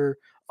player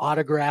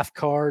autograph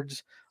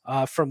cards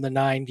from the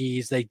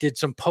 90s. They did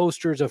some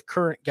posters of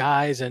current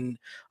guys and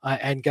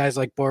guys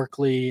like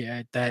Barkley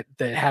that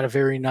had a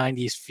very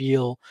 90s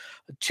feel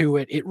to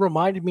it. It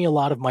reminded me a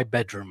lot of my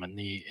bedroom in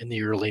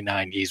the early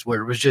 90s,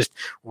 where it was just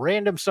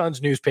random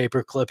Suns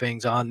newspaper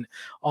clippings on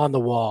the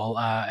wall,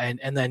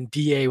 and then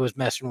DA was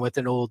messing with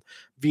an old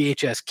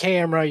VHS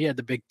camera. You had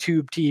the big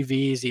tube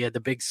TVs, he had the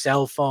big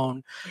cell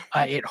phone.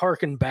 It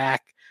harkened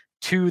back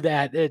to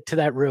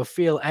that real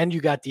feel, and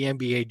you got the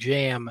NBA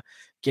Jam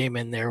game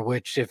in there,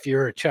 which, if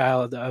you're a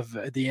child of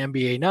the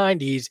NBA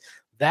 90s,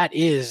 that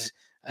is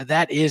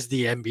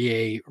the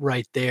NBA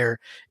right there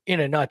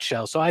in a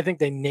nutshell. So I think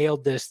they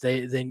nailed this.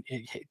 They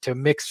to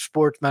mix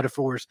sports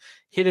metaphors,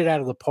 hit it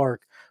out of the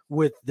park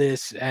with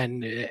this,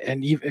 and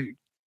even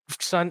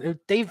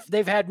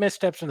they've had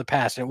missteps in the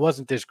past, and it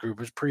wasn't this group,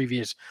 it was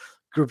previous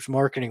groups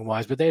marketing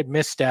wise, but they had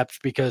missteps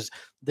because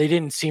they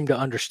didn't seem to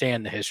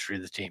understand the history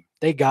of the team.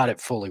 They got it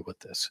fully with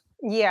this.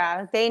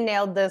 Yeah, they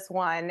nailed this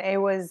one. It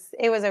was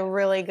a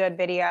really good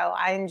video.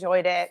 I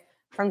enjoyed it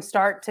from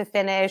start to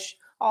finish,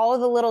 all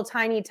of the little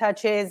tiny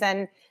touches,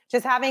 and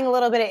just having a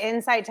little bit of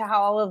insight to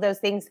how all of those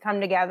things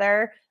come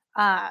together.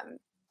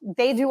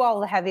 They do all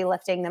the heavy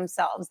lifting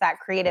themselves, that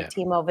creative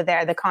team over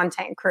there, the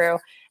content crew.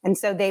 And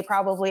so they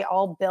probably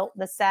all built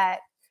the set,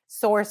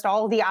 sourced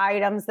all the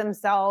items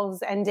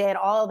themselves, and did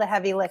all the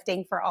heavy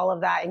lifting for all of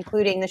that,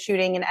 including the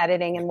shooting and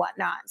editing and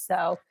whatnot.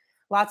 So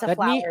lots of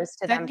flowers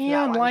to them. That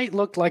neon light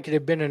looked like it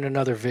had been in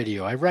another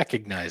video. I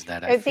recognize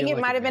that. I think it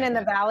might have been in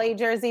the Valley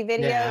jersey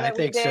video. Yeah, I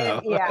think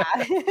so.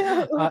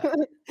 Yeah.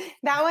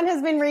 That one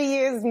has been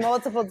reused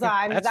multiple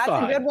times. That's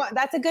a good one.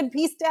 That's a good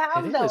piece to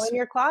have, though, in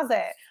your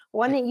closet.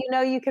 One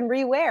that you can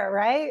rewear,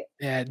 right?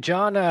 Yeah,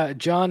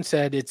 John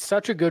said it's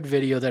such a good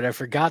video that I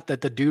forgot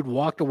that the dude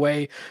walked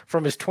away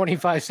from his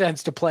 25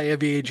 cents to play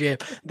NBA Jam.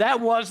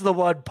 That was the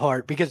one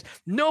part, because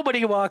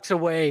nobody walks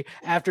away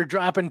after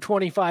dropping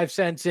 25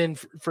 cents in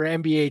for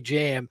NBA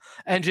Jam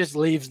and just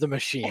leaves the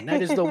machine.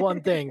 That is the one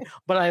thing,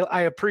 but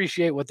I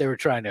appreciate what they were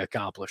trying to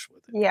accomplish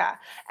with it. Yeah.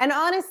 And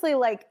honestly,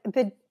 like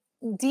the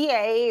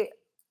DA,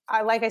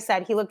 like I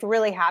said, he looked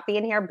really happy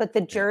in here, but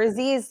the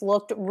jerseys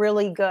looked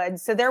really good.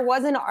 So there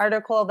was an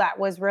article that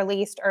was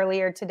released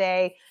earlier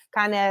today,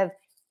 kind of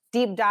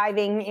deep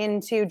diving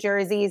into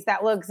jerseys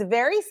that looks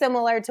very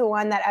similar to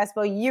one that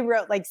Espo, you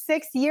wrote like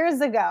 6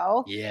 years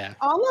ago. Yeah.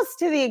 Almost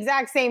to the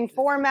exact same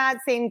format,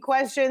 same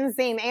questions,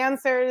 same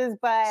answers,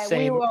 but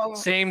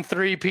same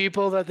three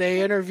people that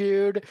they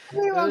interviewed.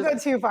 We won't go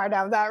too far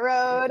down that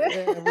road.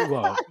 We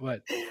won't.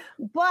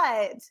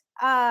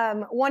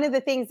 But one of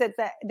the things that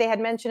they had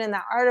mentioned in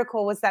that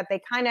article was that they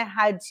kind of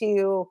had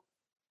to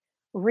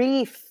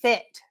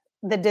refit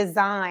the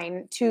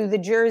design to the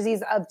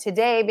jerseys of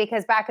today,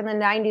 because back in the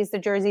 90s, the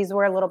jerseys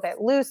were a little bit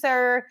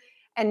looser,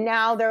 and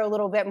now they're a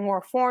little bit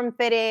more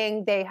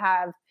form-fitting. They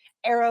have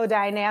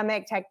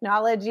aerodynamic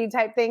technology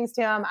type things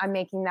to them. I'm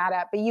making that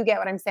up, but you get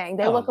what I'm saying.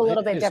 They look a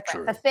little bit different.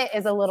 True. The fit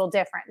is a little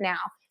different now.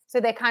 So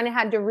they kind of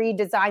had to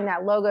redesign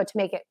that logo to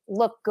make it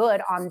look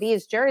good on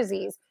these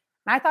jerseys.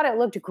 And I thought it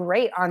looked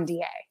great on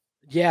DA.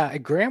 Yeah,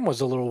 Graham was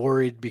a little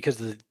worried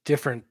because of the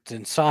difference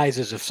in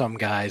sizes of some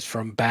guys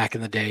from back in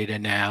the day to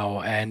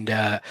now,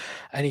 and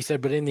he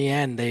said, but in the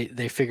end,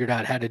 they figured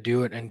out how to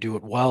do it and do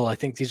it well. I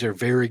think these are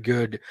very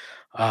good.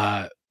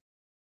 I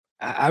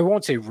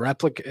won't say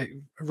replica.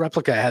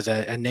 Replica has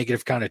a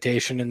negative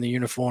connotation in the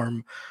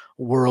uniform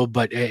world,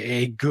 but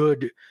a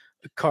good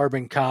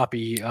carbon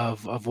copy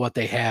of what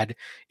they had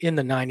in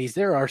the 90s.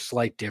 There are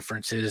slight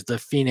differences. The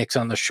Phoenix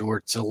on the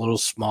shorts a little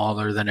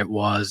smaller than it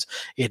was.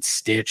 It's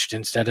stitched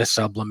instead of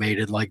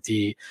sublimated like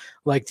the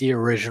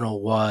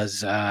original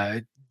was.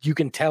 You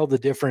can tell the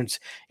difference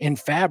in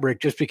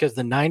fabric just because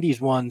the 90s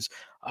ones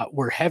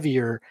were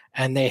heavier,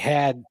 and they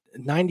had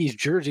 90s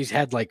jerseys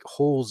had like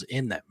holes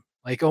in them,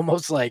 like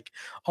almost like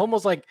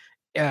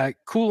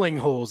cooling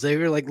holes. They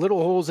were like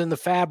little holes in the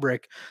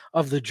fabric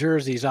of the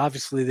jerseys.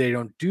 Obviously they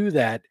don't do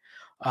that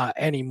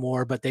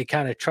anymore, but they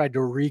kind of tried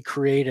to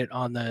recreate it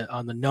on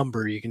the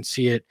number. You can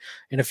see it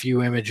in a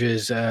few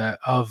images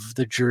of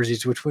the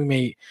jerseys, which we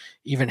may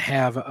even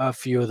have a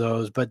few of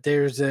those, but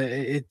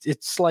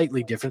it's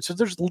slightly different. So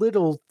there's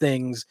little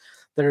things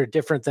that are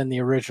different than the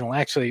original.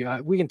 Actually,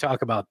 we can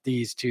talk about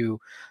these two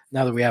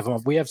now that we have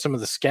them. We have some of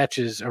the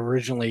sketches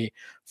originally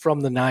from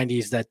the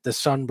 90s that the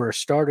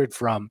Sunburst started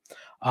from,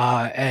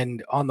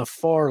 and on the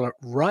far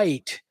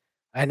right,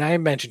 and I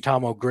mentioned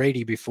Tom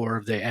O'Grady before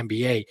of the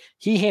NBA.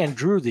 He hand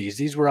drew these.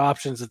 These were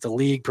options that the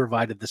league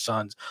provided the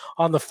Suns.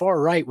 On the far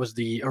right was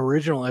the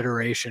original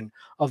iteration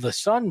of the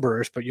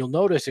Sunburst, but you'll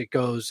notice it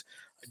goes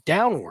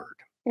downward,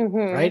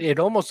 right? It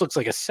almost looks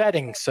like a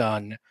setting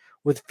sun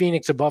with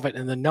Phoenix above it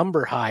and the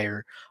number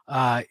higher.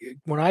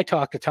 When I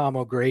talked to Tom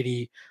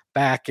O'Grady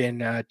back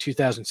in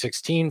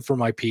 2016 for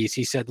my piece,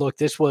 he said, look,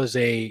 this was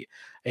a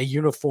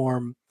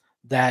uniform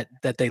that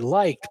they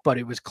liked, but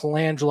it was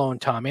Colangelo and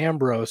Tom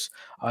Ambrose,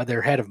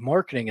 their head of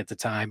marketing at the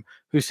time,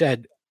 who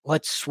said,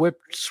 let's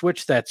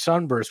switch that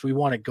Sunburst. We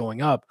want it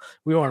going up.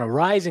 We want a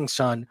rising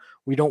sun.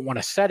 We don't want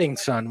a setting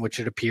sun, which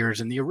it appears.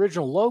 And the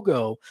original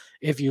logo,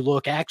 if you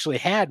look, actually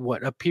had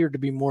what appeared to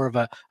be more of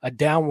a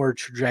downward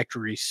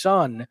trajectory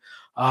sun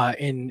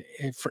in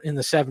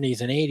the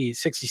 70s and 80s,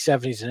 60s,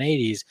 70s, and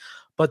 80s.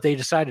 But they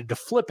decided to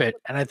flip it,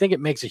 and I think it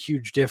makes a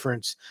huge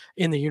difference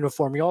in the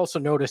uniform. You also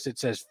notice it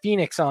says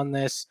Phoenix on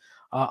this,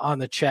 on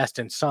the chest,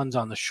 and Suns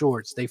on the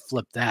shorts. They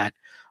flipped that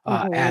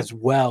as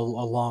well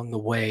along the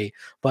way.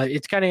 But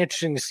it's kind of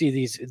interesting to see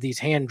these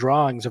hand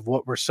drawings of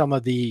what were some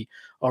of the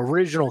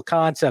original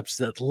concepts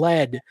that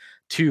led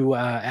to,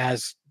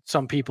 as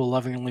some people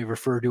lovingly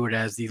refer to it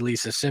as, the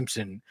Lisa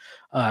Simpson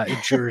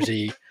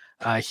jersey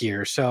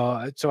here.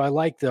 So I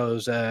like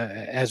those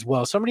as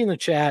well. Somebody in the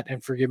chat,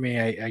 and forgive me,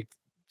 I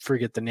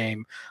forget the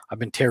name. I've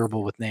been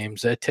terrible with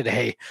names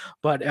today,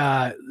 but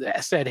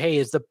said, hey,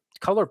 is the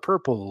color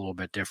purple a little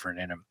bit different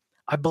in them?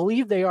 I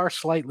believe they are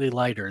slightly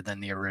lighter than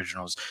the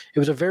originals. It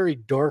was a very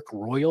dark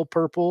royal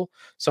purple,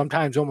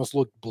 sometimes almost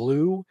looked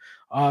blue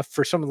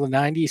for some of the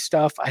 90s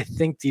stuff. I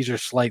think these are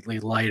slightly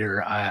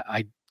lighter.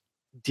 I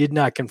did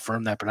not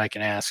confirm that, but I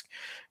can ask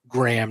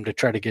Graham to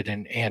try to get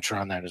an answer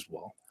on that as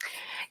well.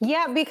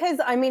 Yeah, because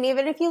I mean,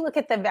 even if you look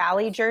at the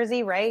Valley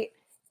jersey, right?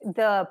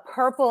 The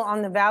purple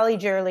on the Valley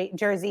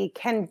jersey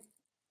can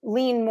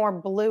lean more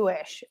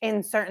bluish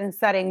in certain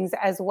settings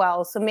as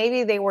well. So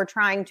maybe they were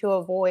trying to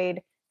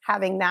avoid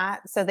having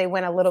that. So they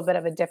went a little bit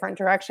of a different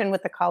direction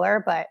with the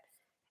color, but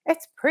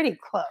it's pretty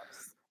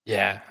close.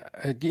 Yeah,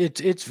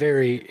 it's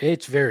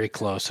very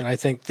close. And I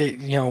think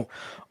that,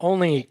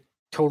 only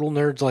total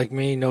nerds like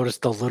me notice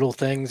the little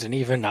things. And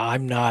even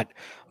I'm not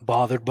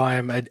bothered by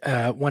them.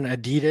 When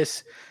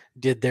Adidas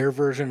did their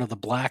version of the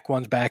black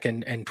ones back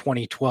in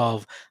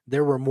 2012,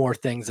 there were more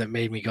things that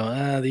made me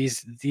go,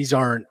 these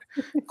aren't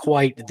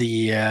quite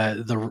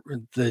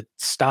the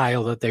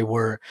style that they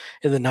were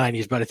in the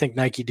 90s. But I think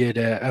Nike did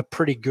a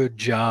pretty good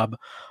job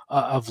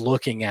of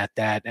looking at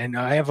that. And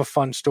I have a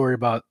fun story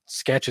about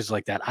sketches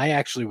like that. I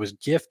actually was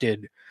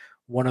gifted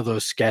one of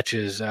those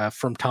sketches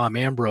from Tom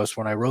Ambrose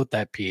when I wrote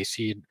that piece.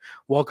 He had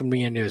welcomed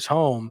me into his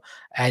home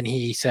and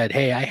he said,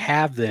 "Hey, I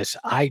have this.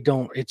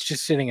 It's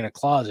just sitting in a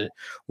closet.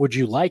 Would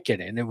you like it?"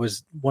 And it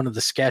was one of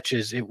the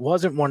sketches. It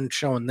wasn't one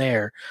shown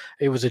there.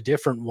 It was a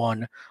different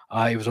one.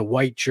 It was a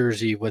white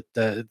jersey with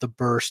the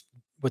burst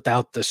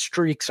without the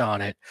streaks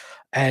on it.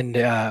 And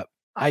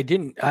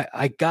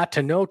I got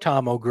to know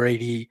Tom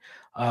O'Grady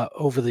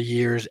over the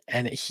years,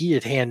 and he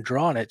had hand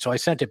drawn it. So I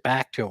sent it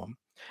back to him.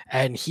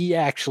 And he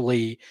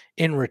actually,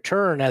 in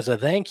return, as a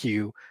thank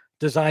you,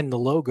 designed the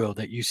logo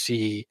that you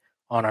see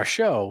on our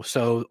show.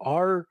 So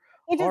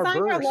he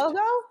designed our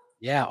logo?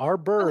 Yeah, our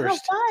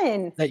burst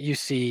that you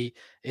see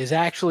is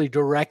actually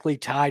directly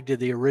tied to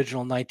the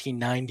original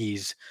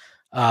 1990s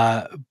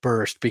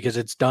burst, because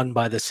it's done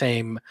by the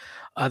same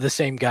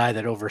guy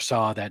that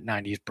oversaw that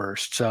 90s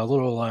burst. So a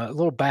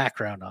little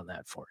background on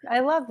that for you. I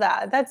love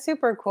that. That's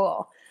super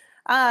cool.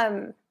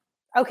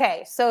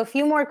 Okay, so a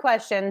few more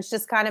questions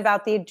just kind of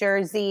about the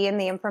jersey and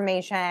the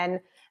information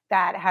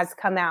that has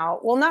come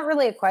out. Well, not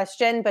really a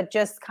question, but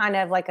just kind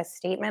of like a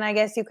statement, I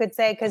guess you could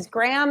say, because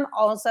Graham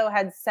also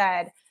had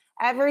said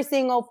every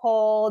single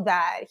poll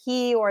that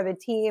he or the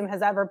team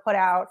has ever put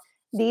out,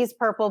 these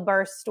purple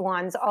burst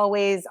ones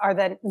always are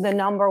the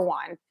number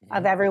one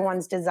of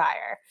everyone's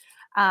desire.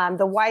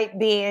 The white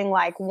being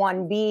like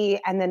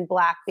 1B and then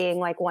black being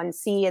like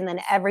 1C, and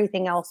then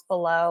everything else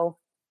below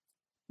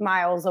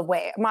miles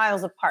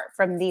apart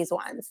from these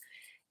ones.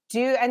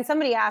 And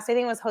somebody asked, I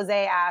think it was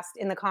Jose asked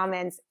in the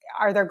comments,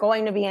 are there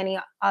going to be any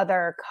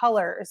other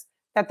colors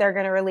that they're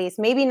going to release?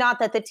 Maybe not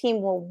that the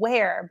team will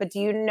wear, but do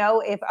you know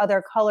if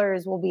other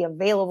colors will be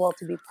available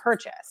to be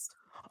purchased?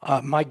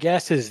 My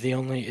guess is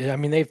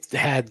they've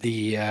had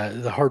the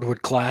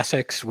hardwood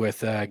classics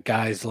with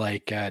guys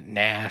like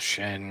Nash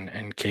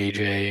and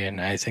KJ, and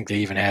I think they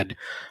even had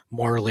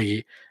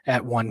Morley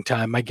at one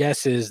time. My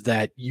guess is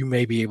that you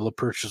may be able to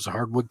purchase the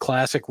hardwood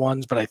classic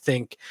ones, but I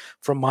think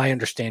from my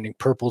understanding,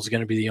 purple is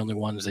going to be the only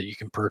ones that you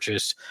can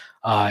purchase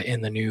in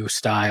the new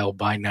style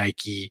by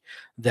Nike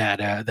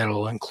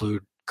that'll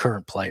include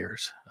current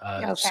players.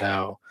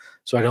 Okay.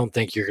 So I don't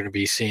think you're going to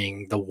be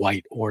seeing the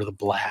white or the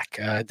black.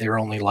 They're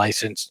only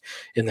licensed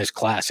in this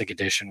classic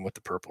edition with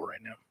the purple right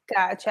now.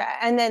 Gotcha.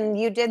 And then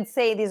you did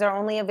say these are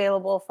only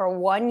available for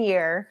 1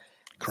 year.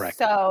 Correct.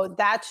 So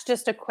that's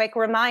just a quick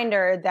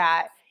reminder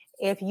that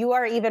if you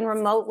are even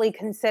remotely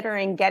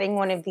considering getting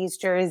one of these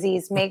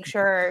jerseys, make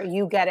sure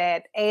you get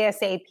it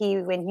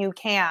ASAP when you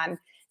can,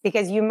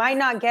 because you might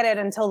not get it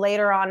until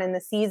later on in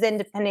the season,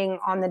 depending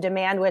on the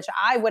demand, which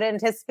I would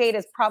anticipate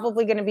is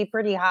probably going to be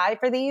pretty high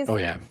for these. Oh,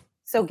 yeah.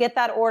 So get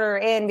that order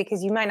in,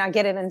 because you might not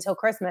get it until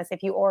Christmas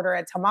if you order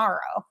it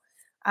tomorrow.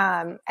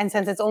 And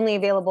since it's only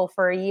available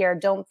for a year,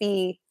 don't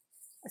be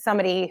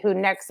somebody who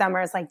next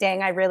summer is like,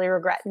 dang, I really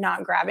regret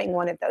not grabbing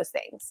one of those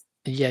things.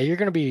 Yeah, you're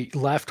going to be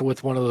left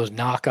with one of those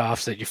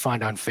knockoffs that you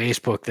find on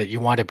Facebook that you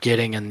wind up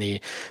getting, and the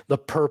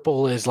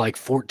purple is like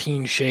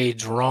 14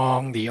 shades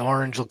wrong. The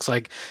orange looks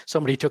like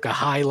somebody took a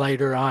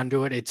highlighter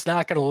onto it. It's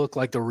not going to look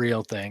like the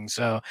real thing.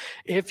 So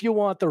if you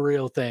want the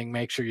real thing,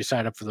 make sure you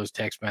sign up for those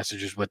text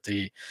messages with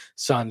the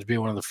Suns. Be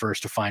one of the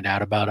first to find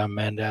out about them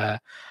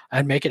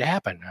and make it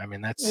happen. I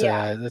mean, that's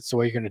the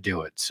way you're going to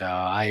do it. So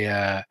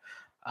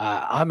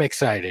I'm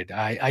excited.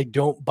 I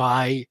don't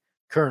buy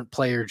current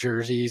player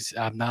jerseys.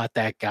 I'm not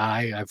that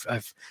guy.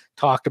 I've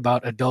talked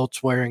about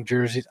adults wearing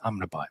jerseys. I'm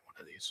going to buy one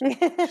of these.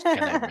 Just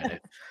gonna admit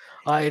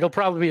it. It'll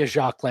probably be a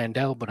Jacques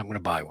Landel, but I'm going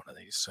to buy one of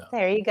these. So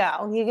there you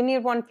go. You can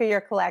need one for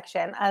your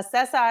collection.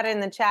 Cesar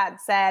in the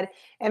chat said,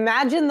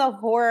 imagine the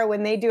horror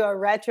when they do a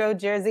retro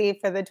jersey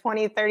for the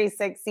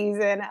 2036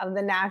 season of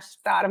the Nash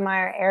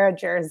Stoudemire era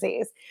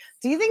jerseys.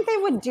 Do you think they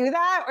would do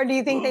that? Or do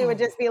you think they would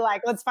just be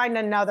like, let's find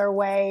another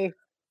way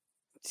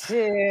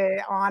to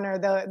honor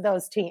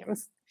those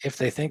teams? If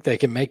they think they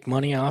can make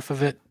money off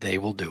of it, they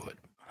will do it.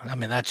 I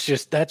mean, that's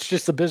just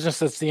the business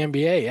that's the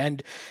NBA.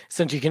 And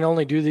since you can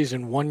only do these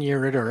in 1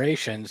 year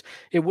iterations,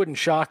 it wouldn't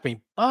shock me.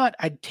 But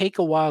I'd take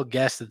a wild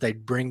guess that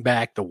they'd bring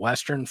back the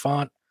Western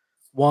font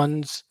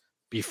ones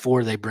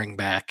before they bring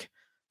back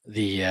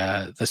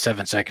the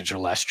 7 seconds or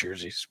less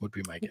jerseys, would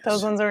be my guess.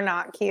 Those ones are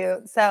not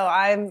cute. So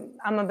I'm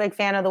a big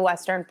fan of the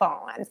Western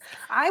font ones.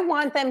 I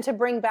want them to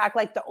bring back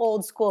like the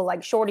old school,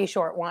 like shorty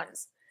short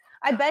ones.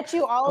 I bet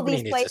you all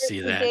Nobody these players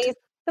these days,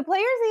 the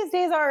players these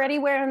days are already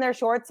wearing their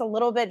shorts a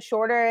little bit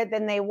shorter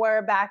than they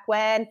were back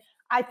when.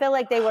 I feel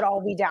like they would all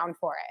be down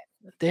for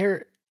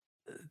it.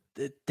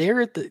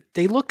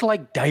 They looked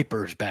like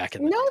diapers back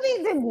in the day. No,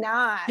 they did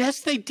not.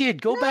 Yes, they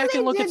did. Go back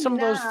and look at some of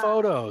those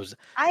photos.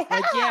 I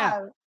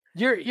have.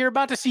 Yeah, you're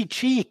about to see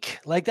cheek.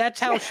 Like, that's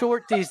how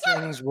short these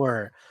things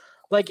were.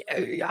 Like,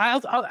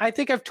 I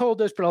think I've told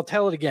this, but I'll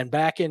tell it again.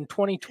 Back in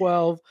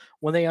 2012,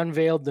 when they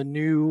unveiled the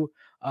new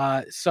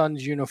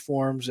Suns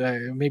uniforms,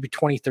 maybe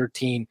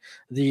 2013,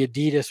 the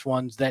Adidas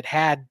ones that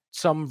had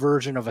some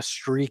version of a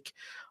streak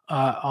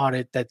on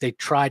it that they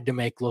tried to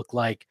make look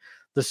like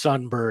the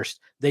sunburst.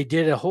 They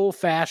did a whole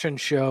fashion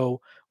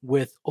show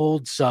with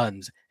old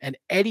Suns, and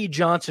Eddie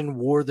Johnson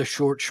wore the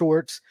short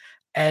shorts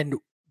and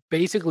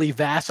basically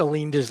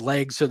Vaselined his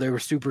legs so they were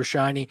super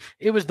shiny.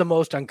 It was the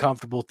most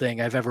uncomfortable thing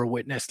I've ever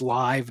witnessed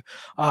live,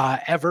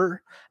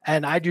 ever.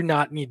 And I do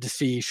not need to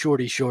see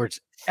shorty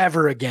shorts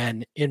ever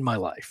again in my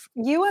life.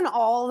 You and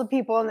all the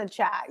people in the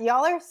chat,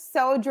 y'all are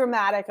so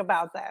dramatic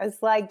about this.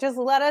 Like, just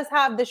let us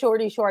have the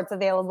shorty shorts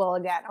available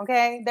again,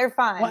 okay? They're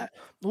fun.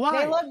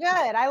 Why? They look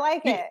good. I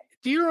like it.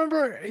 Do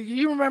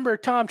you remember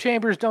Tom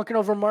Chambers dunking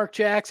over Mark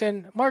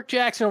Jackson? Mark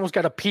Jackson almost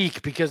got a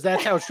peek because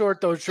that's how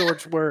short those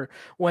shorts were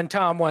when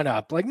Tom went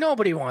up. Like,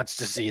 nobody wants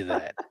to see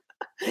that.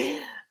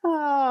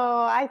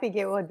 Oh, I think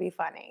it would be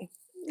funny.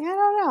 I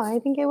don't know. I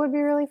think it would be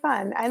really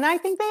fun. And I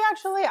think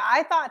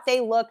I thought they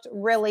looked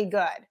really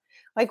good.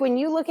 Like when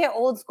you look at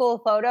old school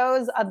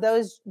photos of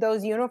those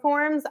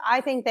uniforms, I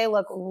think they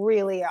look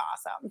really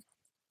awesome.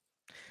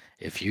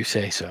 If you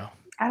say so.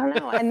 I don't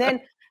know.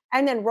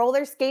 And then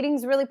roller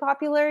skating's really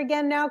popular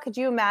again now. Could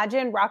you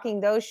imagine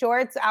rocking those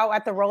shorts out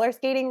at the roller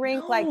skating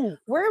rink? No. Like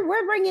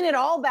we're bringing it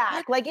all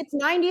back. Like it's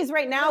 90s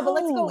right now, but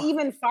let's go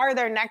even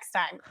farther next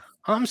time.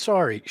 I'm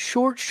sorry.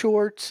 Short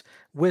shorts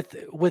with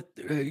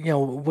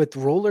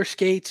roller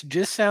skates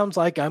just sounds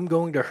like I'm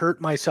going to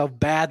hurt myself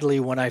badly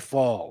when I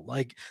fall.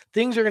 Like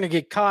things are going to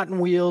get caught in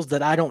wheels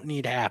that I don't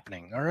need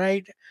happening. All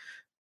right.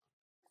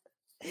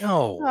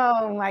 No.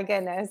 Oh my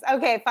goodness.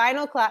 Okay.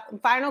 Final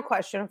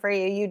question for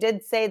you. You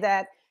did say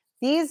that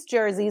these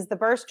jerseys, the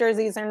burst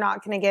jerseys, are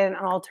not going to get an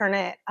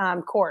alternate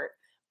court,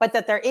 but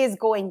that there is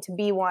going to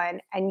be one.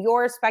 And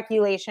your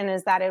speculation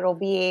is that it'll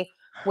be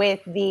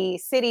with the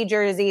city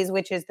jerseys,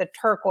 which is the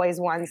turquoise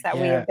ones that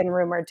we have been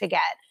rumored to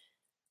get.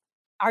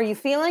 Are you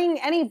feeling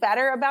any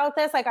better about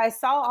this? Like I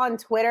saw on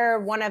Twitter,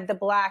 one of the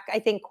black, I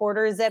think,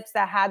 quarter zips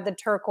that had the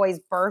turquoise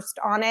burst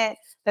on it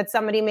that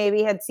somebody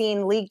maybe had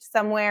seen leaked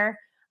somewhere.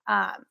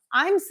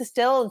 I'm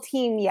still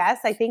team yes.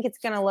 I think it's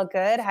going to look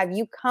good. Have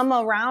you come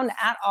around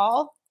at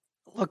all?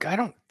 Look, I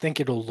don't think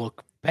it'll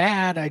look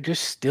bad. I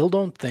just still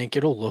don't think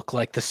it'll look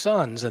like the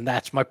Suns, and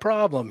that's my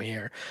problem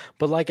here.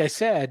 But like I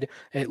said,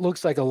 it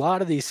looks like a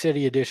lot of these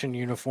city edition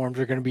uniforms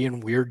are going to be in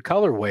weird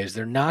colorways.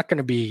 They're not going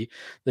to be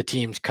the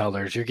team's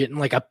colors. You're getting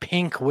like a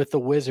pink with the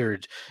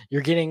Wizards.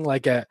 You're getting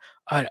like a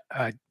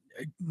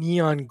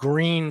neon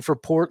green for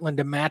Portland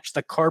to match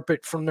the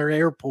carpet from their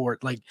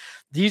airport. Like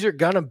these are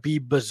going to be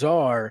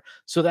bizarre.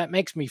 So that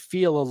makes me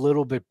feel a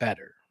little bit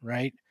better,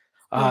 right?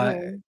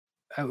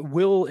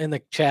 Will in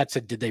the chat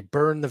said, did they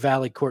burn the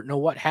Valley court? No,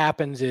 what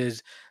happens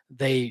is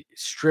they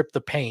strip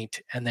the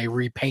paint and they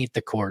repaint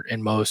the court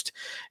in most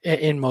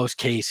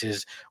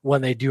cases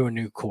when they do a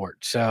new court.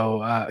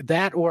 So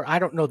that, or I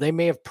don't know, they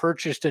may have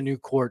purchased a new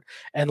court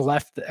and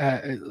left,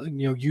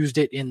 used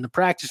it in the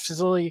practice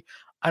facility.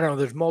 I don't know.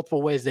 There's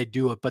multiple ways they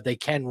do it, but they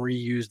can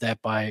reuse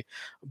that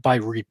by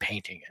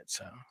repainting it.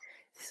 So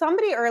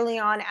somebody early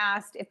on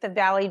asked if the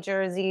Valley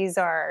jerseys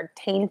are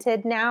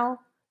tainted now.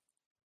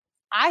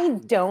 I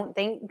don't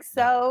think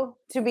so,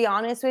 to be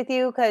honest with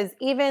you, because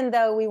even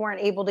though we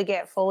weren't able to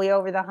get fully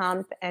over the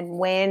hump and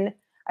win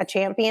a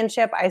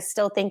championship, I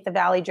still think the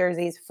Valley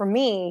jerseys, for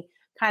me,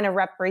 kind of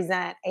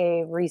represent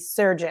a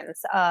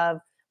resurgence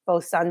of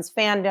both Suns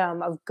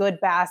fandom, of good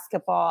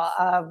basketball,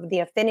 of the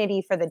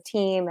affinity for the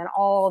team and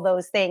all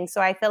those things. So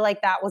I feel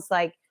like that was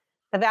like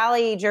the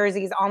Valley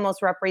jerseys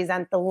almost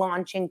represent the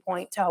launching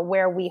point to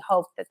where we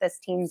hope that this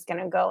team's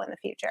going to go in the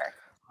future.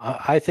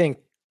 I think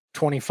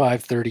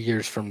 25, 30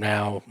 years from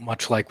now,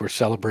 much like we're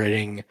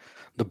celebrating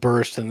the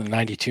burst and the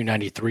 92,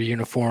 93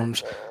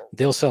 uniforms,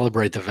 they'll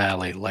celebrate the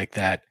Valley like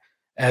that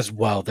as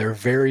well. They're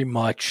very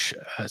much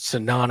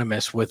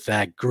synonymous with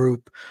that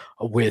group,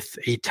 with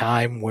a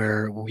time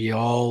where we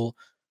all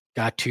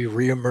got to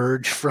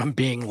reemerge from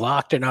being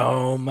locked in a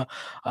home.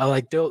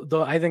 I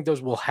think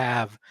those will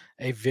have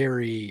a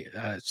very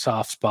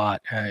soft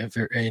spot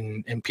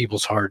in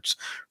people's hearts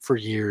for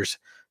years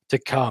to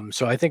come.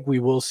 So I think we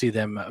will see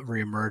them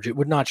reemerge. It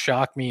would not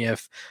shock me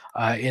if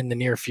in the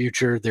near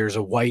future there's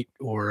a white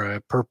or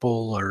a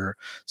purple or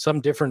some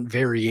different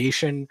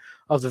variation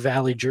of the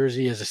Valley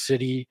jersey as a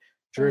city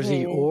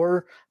jersey,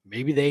 or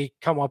maybe they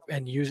come up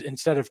and use,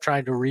 instead of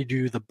trying to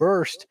redo the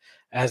burst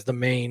as the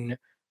main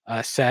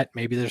set,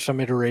 maybe there's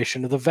some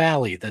iteration of the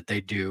Valley that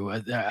they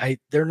do.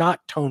 They're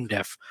not tone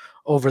deaf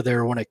over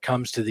there when it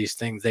comes to these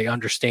things. They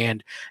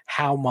understand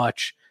how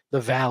much the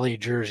Valley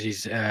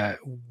jerseys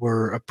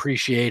were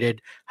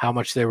appreciated, how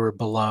much they were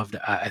beloved.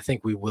 I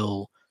think we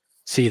will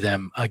see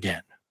them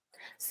again.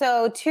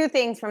 So 2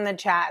 things from the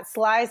chat.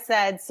 Sly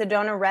said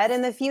Sedona red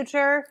in the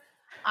future.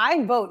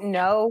 I vote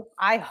no.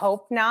 I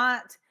hope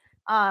not.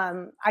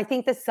 I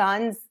think the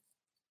Suns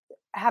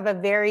have a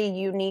very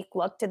unique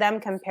look to them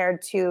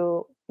compared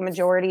to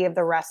majority of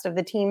the rest of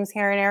the teams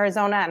here in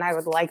Arizona, and I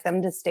would like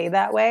them to stay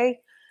that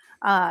way.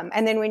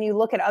 And then when you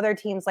look at other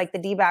teams like the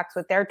D-backs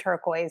with their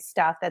turquoise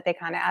stuff that they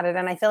kind of added,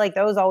 and I feel like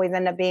those always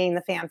end up being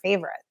the fan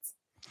favorites.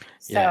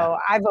 So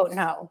I vote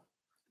no.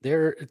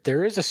 There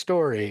is a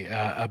story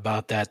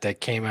about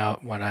that came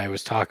out when I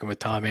was talking with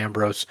Tom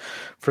Ambrose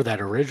for that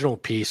original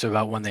piece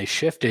about when they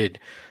shifted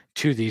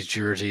to these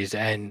jerseys.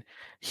 And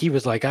he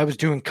was like, I was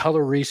doing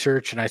color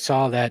research and I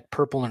saw that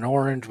purple and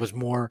orange was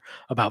more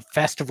about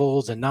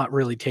festivals and not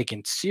really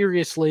taken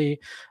seriously.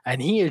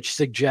 And he had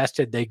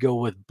suggested they go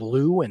with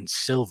blue and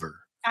silver.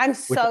 I'm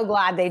so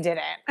glad they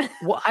didn't.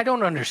 Well, I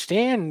don't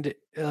understand.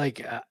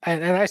 Like,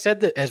 and I said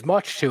that as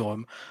much to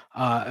him.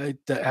 I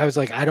was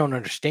like, I don't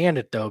understand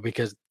it though,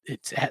 because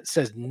it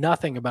says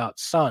nothing about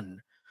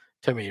sun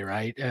to me,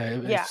 right?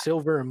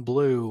 Silver and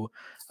blue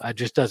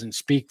just doesn't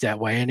speak that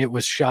way, and it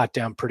was shot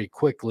down pretty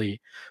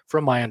quickly,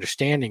 from my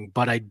understanding.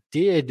 But I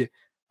did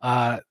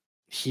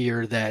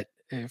hear that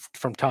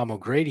from Tom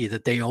O'Grady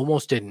that they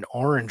almost did an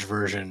orange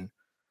version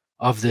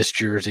of this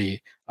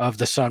jersey, of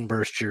the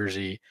sunburst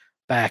jersey,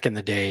 back in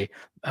the day,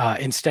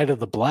 instead of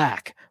the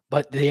black.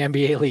 But the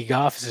NBA league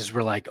offices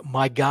were like,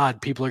 my God,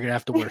 people are going to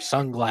have to wear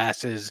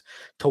sunglasses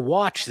to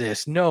watch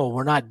this. No,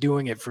 we're not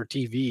doing it for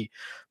TV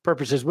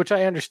purposes, which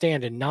I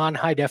understand in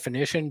non-high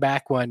definition.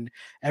 Back when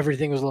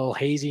everything was a little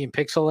hazy and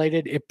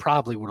pixelated, it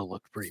probably would have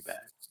looked pretty bad.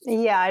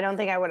 Yeah, I don't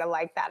think I would have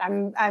liked that.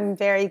 I'm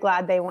very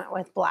glad they went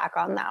with black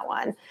on that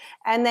one.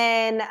 And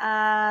then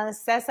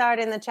Cesar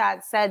in the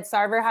chat said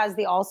Sarver has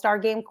the All-Star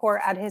Game court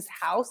at his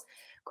house.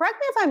 Correct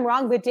me if I'm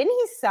wrong, but didn't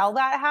he sell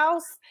that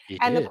house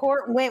and the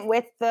court went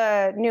with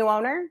the new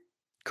owner?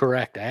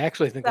 Correct. I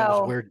actually think that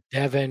was where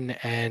Devin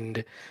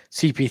and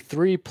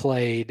CP3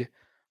 played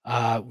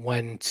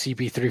when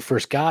CP3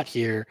 first got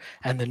here,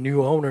 and the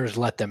new owners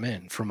let them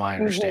in, from my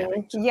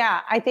understanding. So.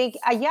 Yeah, I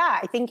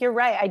think you're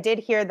right. I did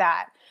hear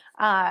that.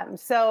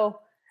 So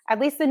at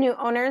least the new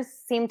owners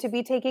seem to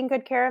be taking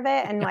good care of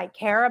it and like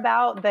care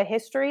about the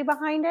history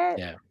behind it.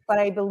 Yeah. But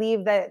I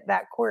believe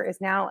that court is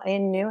now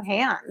in new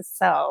hands.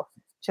 So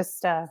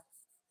just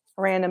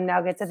random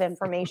nuggets of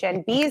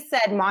information. B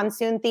said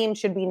monsoon theme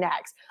should be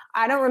next.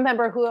 I don't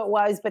remember who it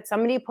was, but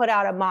somebody put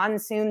out a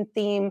monsoon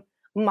theme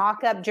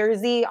mock-up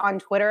jersey on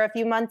Twitter a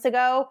few months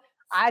ago.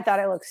 I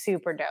thought it looked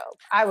super dope.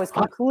 I was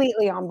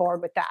completely on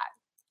board with that.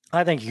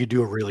 I think you could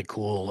do a really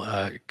cool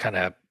kind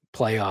of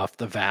play off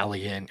the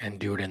valley and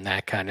do it in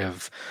that kind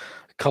of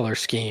color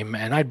scheme.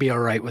 And I'd be all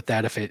right with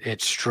that if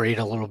it's strayed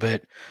a little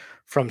bit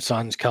from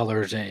Sun's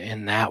colors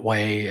in that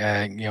way,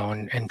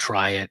 and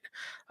try it.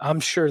 I'm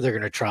sure they're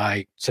going to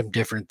try some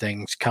different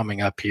things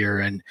coming up here.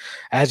 And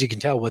as you can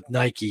tell with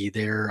Nike,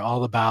 they're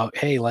all about,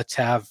 hey, let's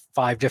have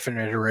 5 different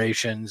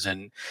iterations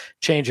and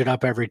change it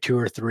up every 2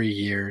 or 3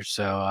 years.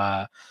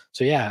 So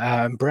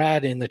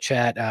Brad in the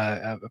chat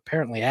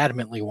apparently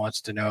adamantly wants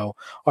to know,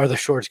 are the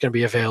shorts going to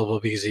be available?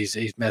 Because he's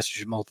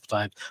messaged multiple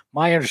times.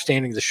 My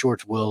understanding, the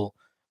shorts will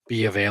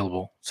be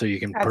available, so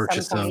you can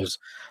purchase those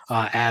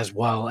as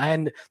well.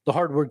 And the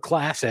Hardwood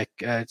Classic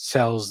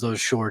sells those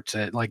shorts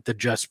at like the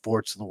Just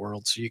Sports of the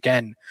world, so you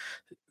can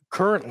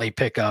currently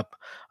pick up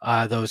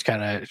those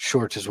kind of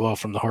shorts as well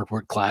from the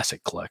Hardwood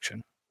Classic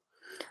collection.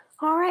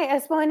 All right,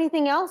 Espo,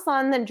 anything else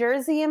on the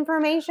jersey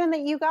information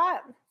that you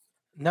got?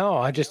 No,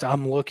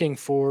 I'm looking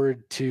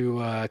forward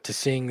to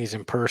seeing these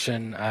in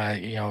person.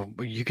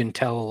 You can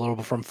tell a little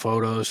bit from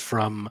photos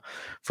from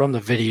the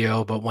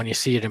video, but when you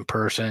see it in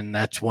person,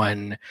 that's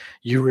when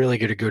you really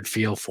get a good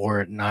feel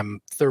for it. And I'm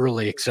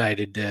thoroughly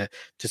excited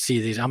to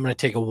see these. I'm going to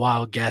take a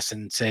wild guess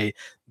and say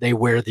they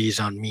wear these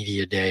on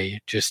media day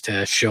just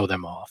to show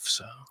them off.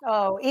 So.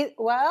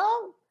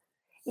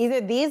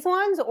 Either these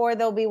ones or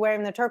they'll be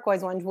wearing the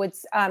turquoise ones, which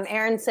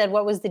Aaron said,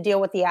 what was the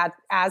deal with the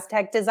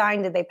Aztec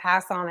design? Did they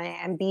pass on it?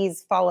 And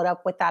Bees followed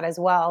up with that as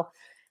well.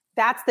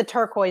 That's the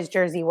turquoise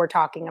jersey we're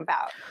talking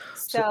about.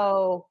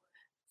 No.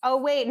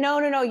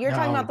 You're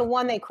talking about the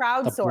one they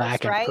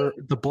crowdsourced, right?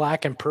 The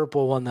black and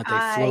purple one that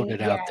they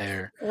floated out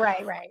there.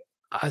 Right.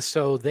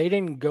 So they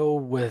didn't go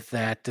with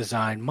that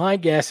design. My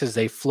guess is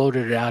they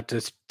floated it out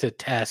to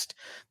test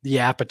the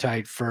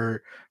appetite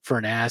for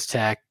an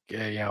Aztec,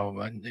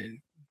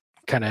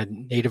 kind of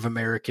Native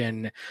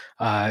American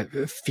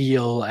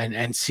feel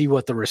and see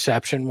what the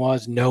reception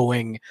was,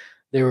 knowing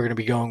they were going to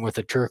be going with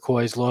a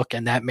turquoise look.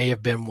 And that may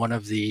have been one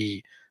of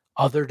the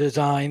other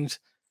designs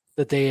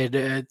that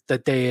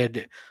they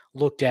had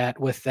looked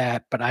at with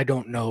that, but I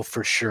don't know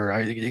for sure.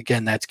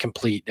 Again, that's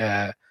complete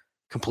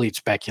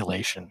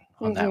speculation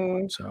on that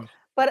one. So,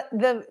 but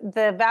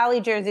the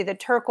Valley jersey, the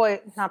turquoise,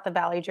 not the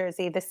Valley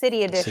jersey, the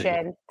City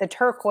edition, the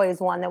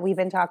turquoise one that we've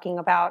been talking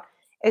about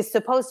is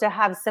supposed to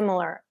have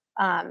similar,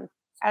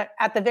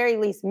 at the very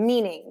least,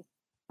 meaning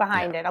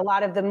behind it. A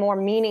lot of the more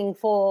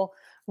meaningful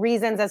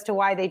reasons as to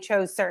why they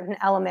chose certain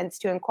elements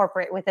to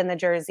incorporate within the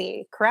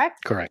jersey.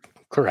 Correct.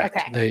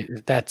 Okay.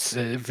 That's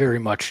very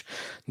much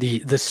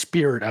the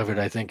spirit of it.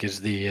 I think is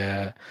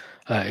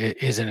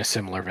is in a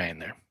similar vein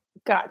there.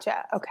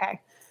 Gotcha. Okay.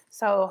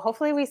 So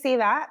hopefully we see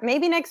that.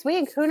 Maybe next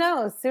week. Who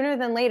knows? Sooner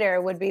than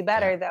later would be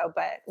better, though.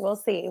 But we'll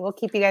see. We'll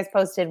keep you guys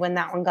posted when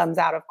that one comes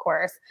out, of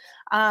course.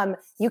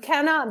 You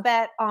cannot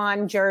bet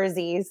on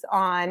jerseys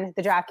on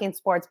the DraftKings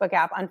Sportsbook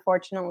app,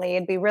 unfortunately.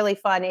 It'd be really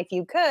fun if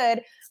you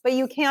could, but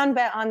you can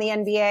bet on the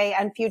NBA,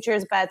 and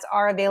futures bets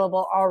are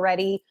available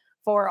already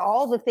for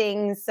all the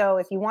things. So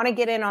if you want to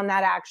get in on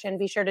that action,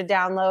 be sure to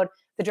download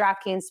the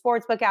DraftKings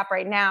Sportsbook app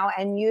right now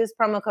and use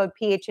promo code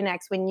PHNX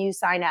when you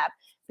sign up.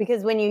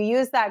 Because when you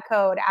use that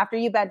code, after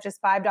you bet just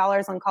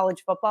 $5 on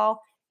college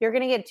football, you're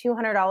going to get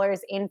 $200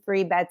 in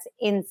free bets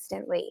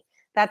instantly.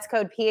 That's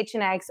code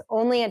PHNX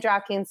only at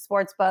DraftKings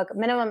Sportsbook.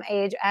 Minimum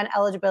age and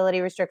eligibility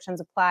restrictions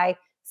apply.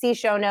 See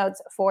show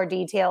notes for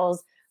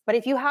details. But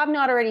if you have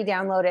not already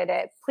downloaded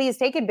it, please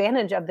take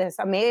advantage of this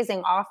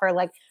amazing offer.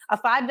 Like a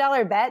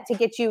 $5 bet to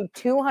get you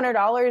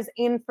 $200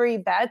 in free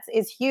bets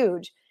is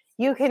huge.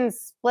 You can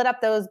split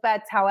up those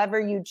bets however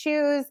you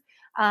choose.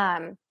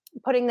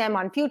 Putting them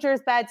on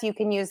futures bets. You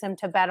can use them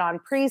to bet on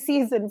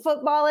preseason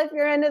football if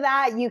you're into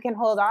that. You can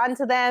hold on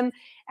to them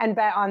and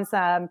bet on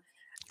some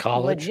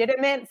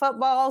legitimate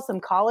football, some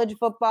college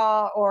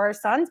football, or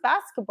Suns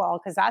basketball,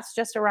 because that's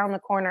just around the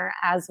corner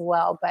as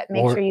well. But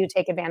make sure you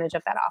take advantage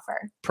of that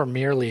offer.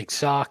 Premier League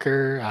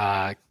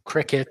soccer,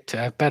 cricket.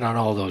 I've bet on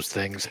all those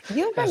things.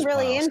 You've been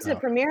really into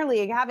Premier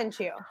League, haven't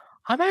you?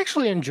 I'm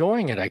actually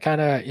enjoying it. I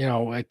kind of,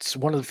 it's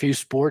one of the few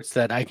sports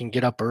that I can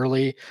get up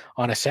early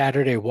on a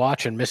Saturday,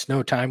 watch, and miss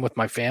no time with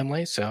my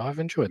family. So I've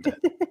enjoyed that.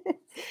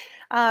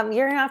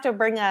 You're going to have to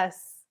bring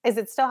us. Is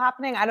it still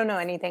happening? I don't know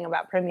anything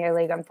about Premier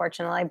League,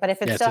 unfortunately. But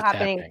if it's still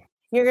happening,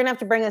 you're going to have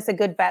to bring us a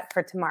good bet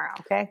for tomorrow,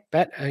 okay?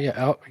 Bet?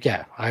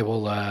 Yeah.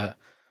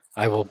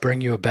 I will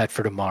bring you a bet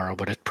for tomorrow,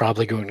 but it's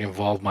probably going to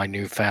involve my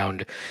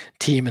newfound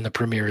team in the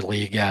Premier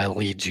League,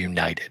 Leeds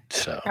United.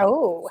 So.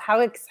 Oh,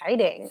 how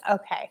exciting.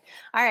 Okay.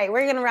 All right.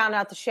 We're going to round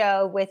out the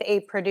show with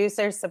a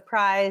producer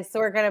surprise. So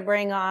we're going to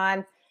bring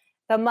on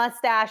the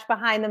mustache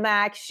behind the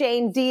Mac,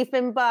 Shane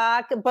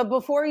Diefenbach. But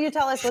before you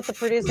tell us what the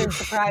producer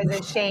surprise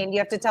is, Shane, you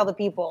have to tell the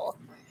people.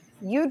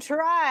 You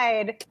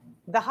tried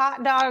the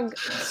hot dog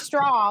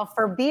straw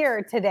for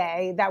beer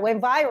today that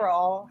went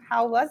viral.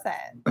 How was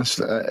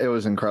it? It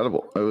was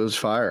incredible. It was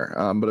fire.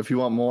 But if you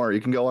want more, you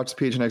can go watch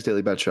the PHNX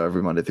Daily Bet Show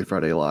every Monday through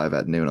Friday live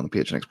at noon on the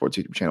PHNX Sports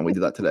YouTube channel. We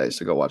did that today,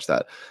 so go watch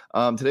that.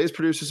 Today's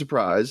producer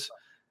surprise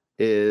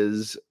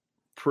is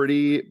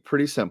pretty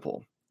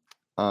simple.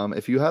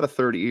 If you had a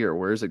third ear,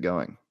 where is it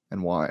going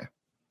and why?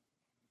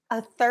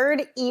 A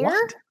third ear?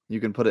 What? You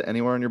can put it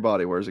anywhere on your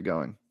body. Where's it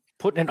going?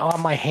 Putting it on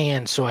my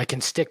hand so I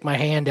can stick my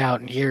hand out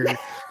and hear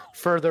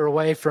further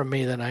away from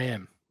me than I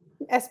am.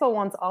 Espo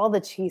wants all the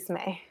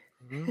chisme.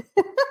 Mm-hmm.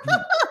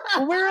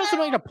 Well, where else am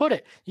I going to put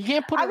it? You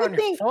can't put it on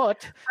your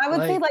foot. I would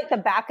say like the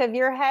back of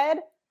your head.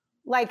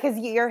 Like, because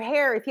your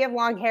hair, if you have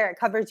long hair, it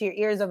covers your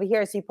ears over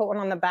here. So you put one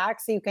on the back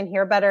so you can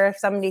hear better if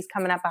somebody's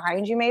coming up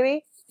behind you,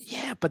 maybe.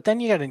 Yeah, but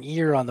then you got an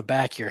ear on the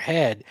back of your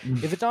head.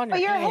 If it's on your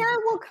your hand, hair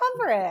will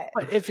cover it.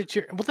 But if it's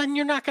then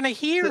you're not going to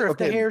hear if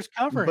the hair's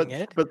covering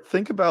it. But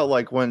think about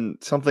like when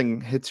something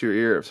hits your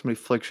ear, if somebody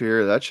flicks your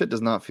ear, that shit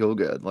does not feel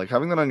good. Like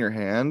having that on your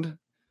hand,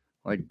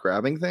 like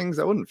grabbing things,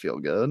 that wouldn't feel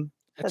good.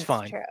 That's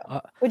fine. True.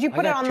 Would you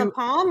put it on the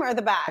palm or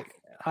the back?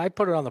 I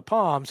put it on the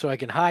palm so I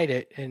can hide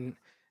it in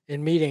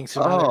meetings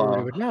so not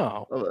everybody would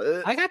know.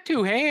 I got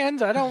two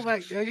hands. I don't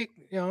like, I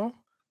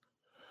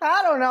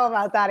don't know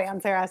about that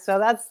answer, so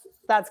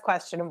that's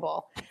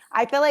questionable.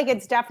 I feel like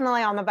it's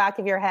definitely on the back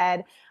of your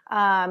head,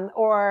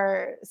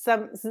 or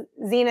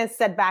Zenith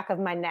said back of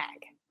my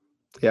neck.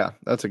 Yeah,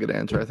 that's a good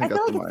answer. I think I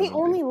feel like it's the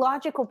only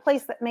logical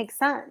place that makes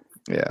sense.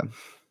 Yeah,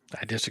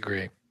 I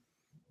disagree.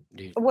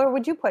 Where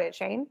would you put it,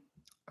 Shane?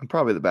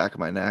 Probably the back of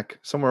my neck,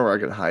 somewhere where I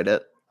could hide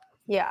it.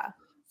 Yeah,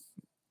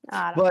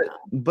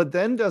 but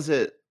then does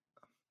it?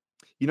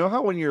 You know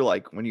how when you're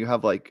when you're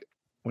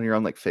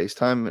on like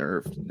FaceTime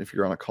or if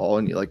you're on a call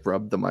and you like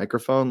rub the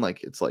microphone,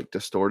 like it's like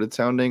distorted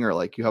sounding, or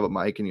like you have a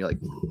mic and you like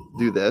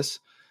do this.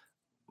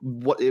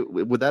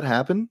 Would that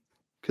happen?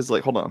 Because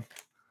like, hold on.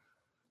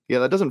 Yeah,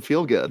 that doesn't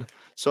feel good.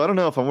 So I don't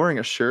know if I'm wearing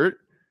a shirt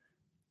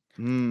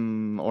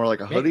or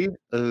like a hoodie.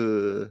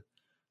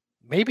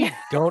 Maybe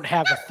don't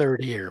have a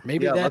third ear.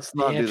 Maybe that's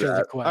the answer to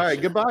the question. All right,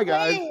 goodbye,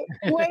 guys.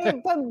 Wait,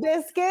 but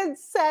Biscuit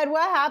said,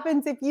 what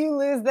happens if you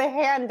lose the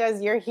hand?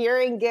 Does your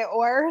hearing get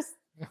worse?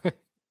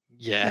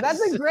 Yes.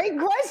 That's a great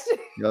question.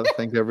 You gotta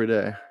think every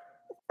day.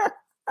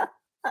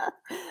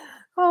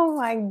 Oh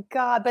my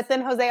God. But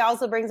then Jose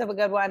also brings up a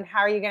good one. How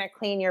are you going to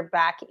clean your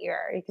back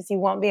ear? Because you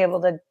won't be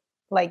able to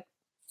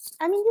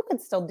you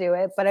could still do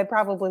it, but it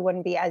probably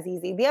wouldn't be as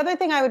easy. The other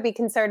thing I would be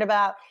concerned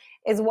about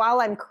is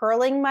while I'm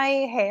curling my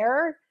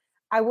hair,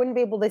 I wouldn't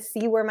be able to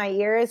see where my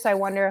ear is. So I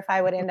wonder if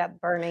I would end up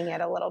burning it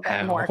a little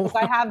bit more. Because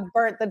I have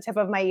burnt the tip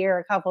of my ear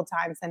a couple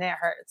times and it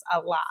hurts a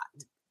lot.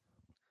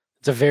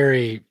 It's a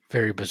very,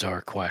 very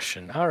bizarre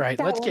question. All right,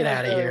 That let's one get was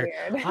out of really here.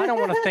 weird. I don't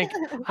want to think.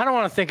 I don't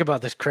want to think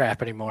about this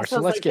crap anymore. So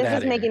let's get out This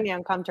of is making here. me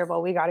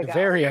uncomfortable. We gotta go.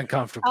 Very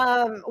uncomfortable.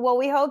 Well,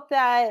 we hope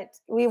that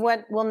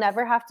we'll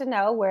never have to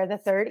know where the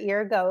third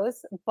ear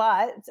goes,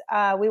 but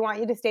we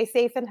want you to stay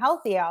safe and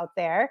healthy out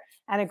there.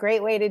 And a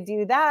great way to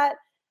do that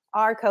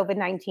are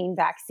COVID-19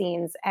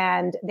 vaccines,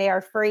 and they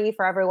are free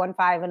for everyone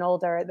 5 and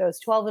older. Those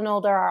 12 and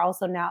older are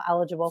also now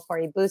eligible for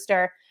a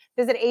booster.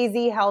 Visit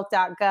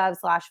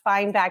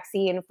azhealth.gov/find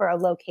vaccine for a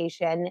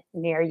location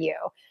near you.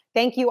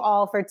 Thank you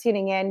all for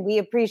tuning in. We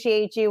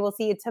appreciate you. We'll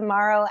see you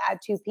tomorrow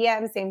at 2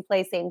 p.m., same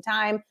place, same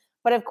time.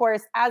 But of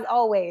course, as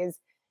always,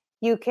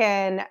 you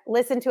can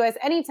listen to us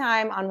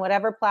anytime on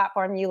whatever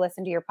platform you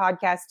listen to your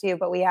podcast to,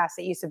 but we ask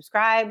that you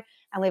subscribe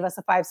and leave us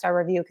a 5-star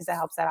review because it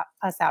helps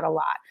us out a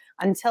lot.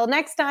 Until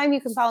next time,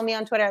 you can follow me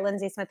on Twitter at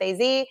Lindsay Smith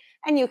AZ,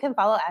 and you can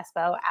follow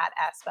Espo at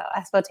Espo.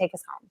 Espo, take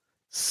us home.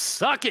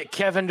 Suck it,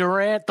 Kevin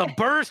Durant. The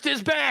burst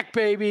is back,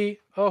 baby.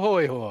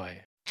 Ahoy,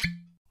 hoy.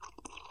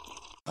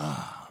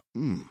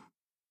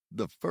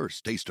 The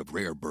first taste of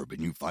rare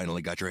bourbon you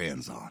finally got your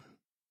hands on.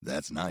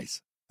 That's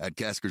nice. At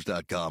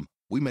Caskers.com,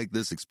 we make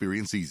this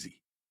experience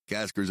easy.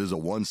 Caskers is a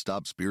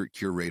one-stop spirit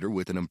curator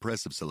with an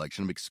impressive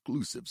selection of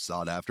exclusive,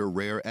 sought-after,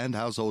 rare, and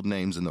household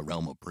names in the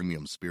realm of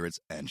premium spirits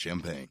and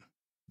champagne.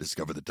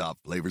 Discover the top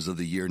flavors of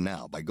the year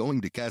now by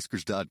going to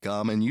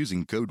Caskers.com and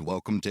using code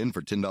WELCOME10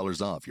 for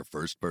 $10 off your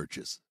first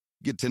purchase.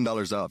 Get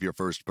 $10 off your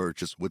first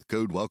purchase with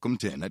code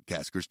WELCOME10 at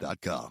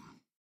Caskers.com.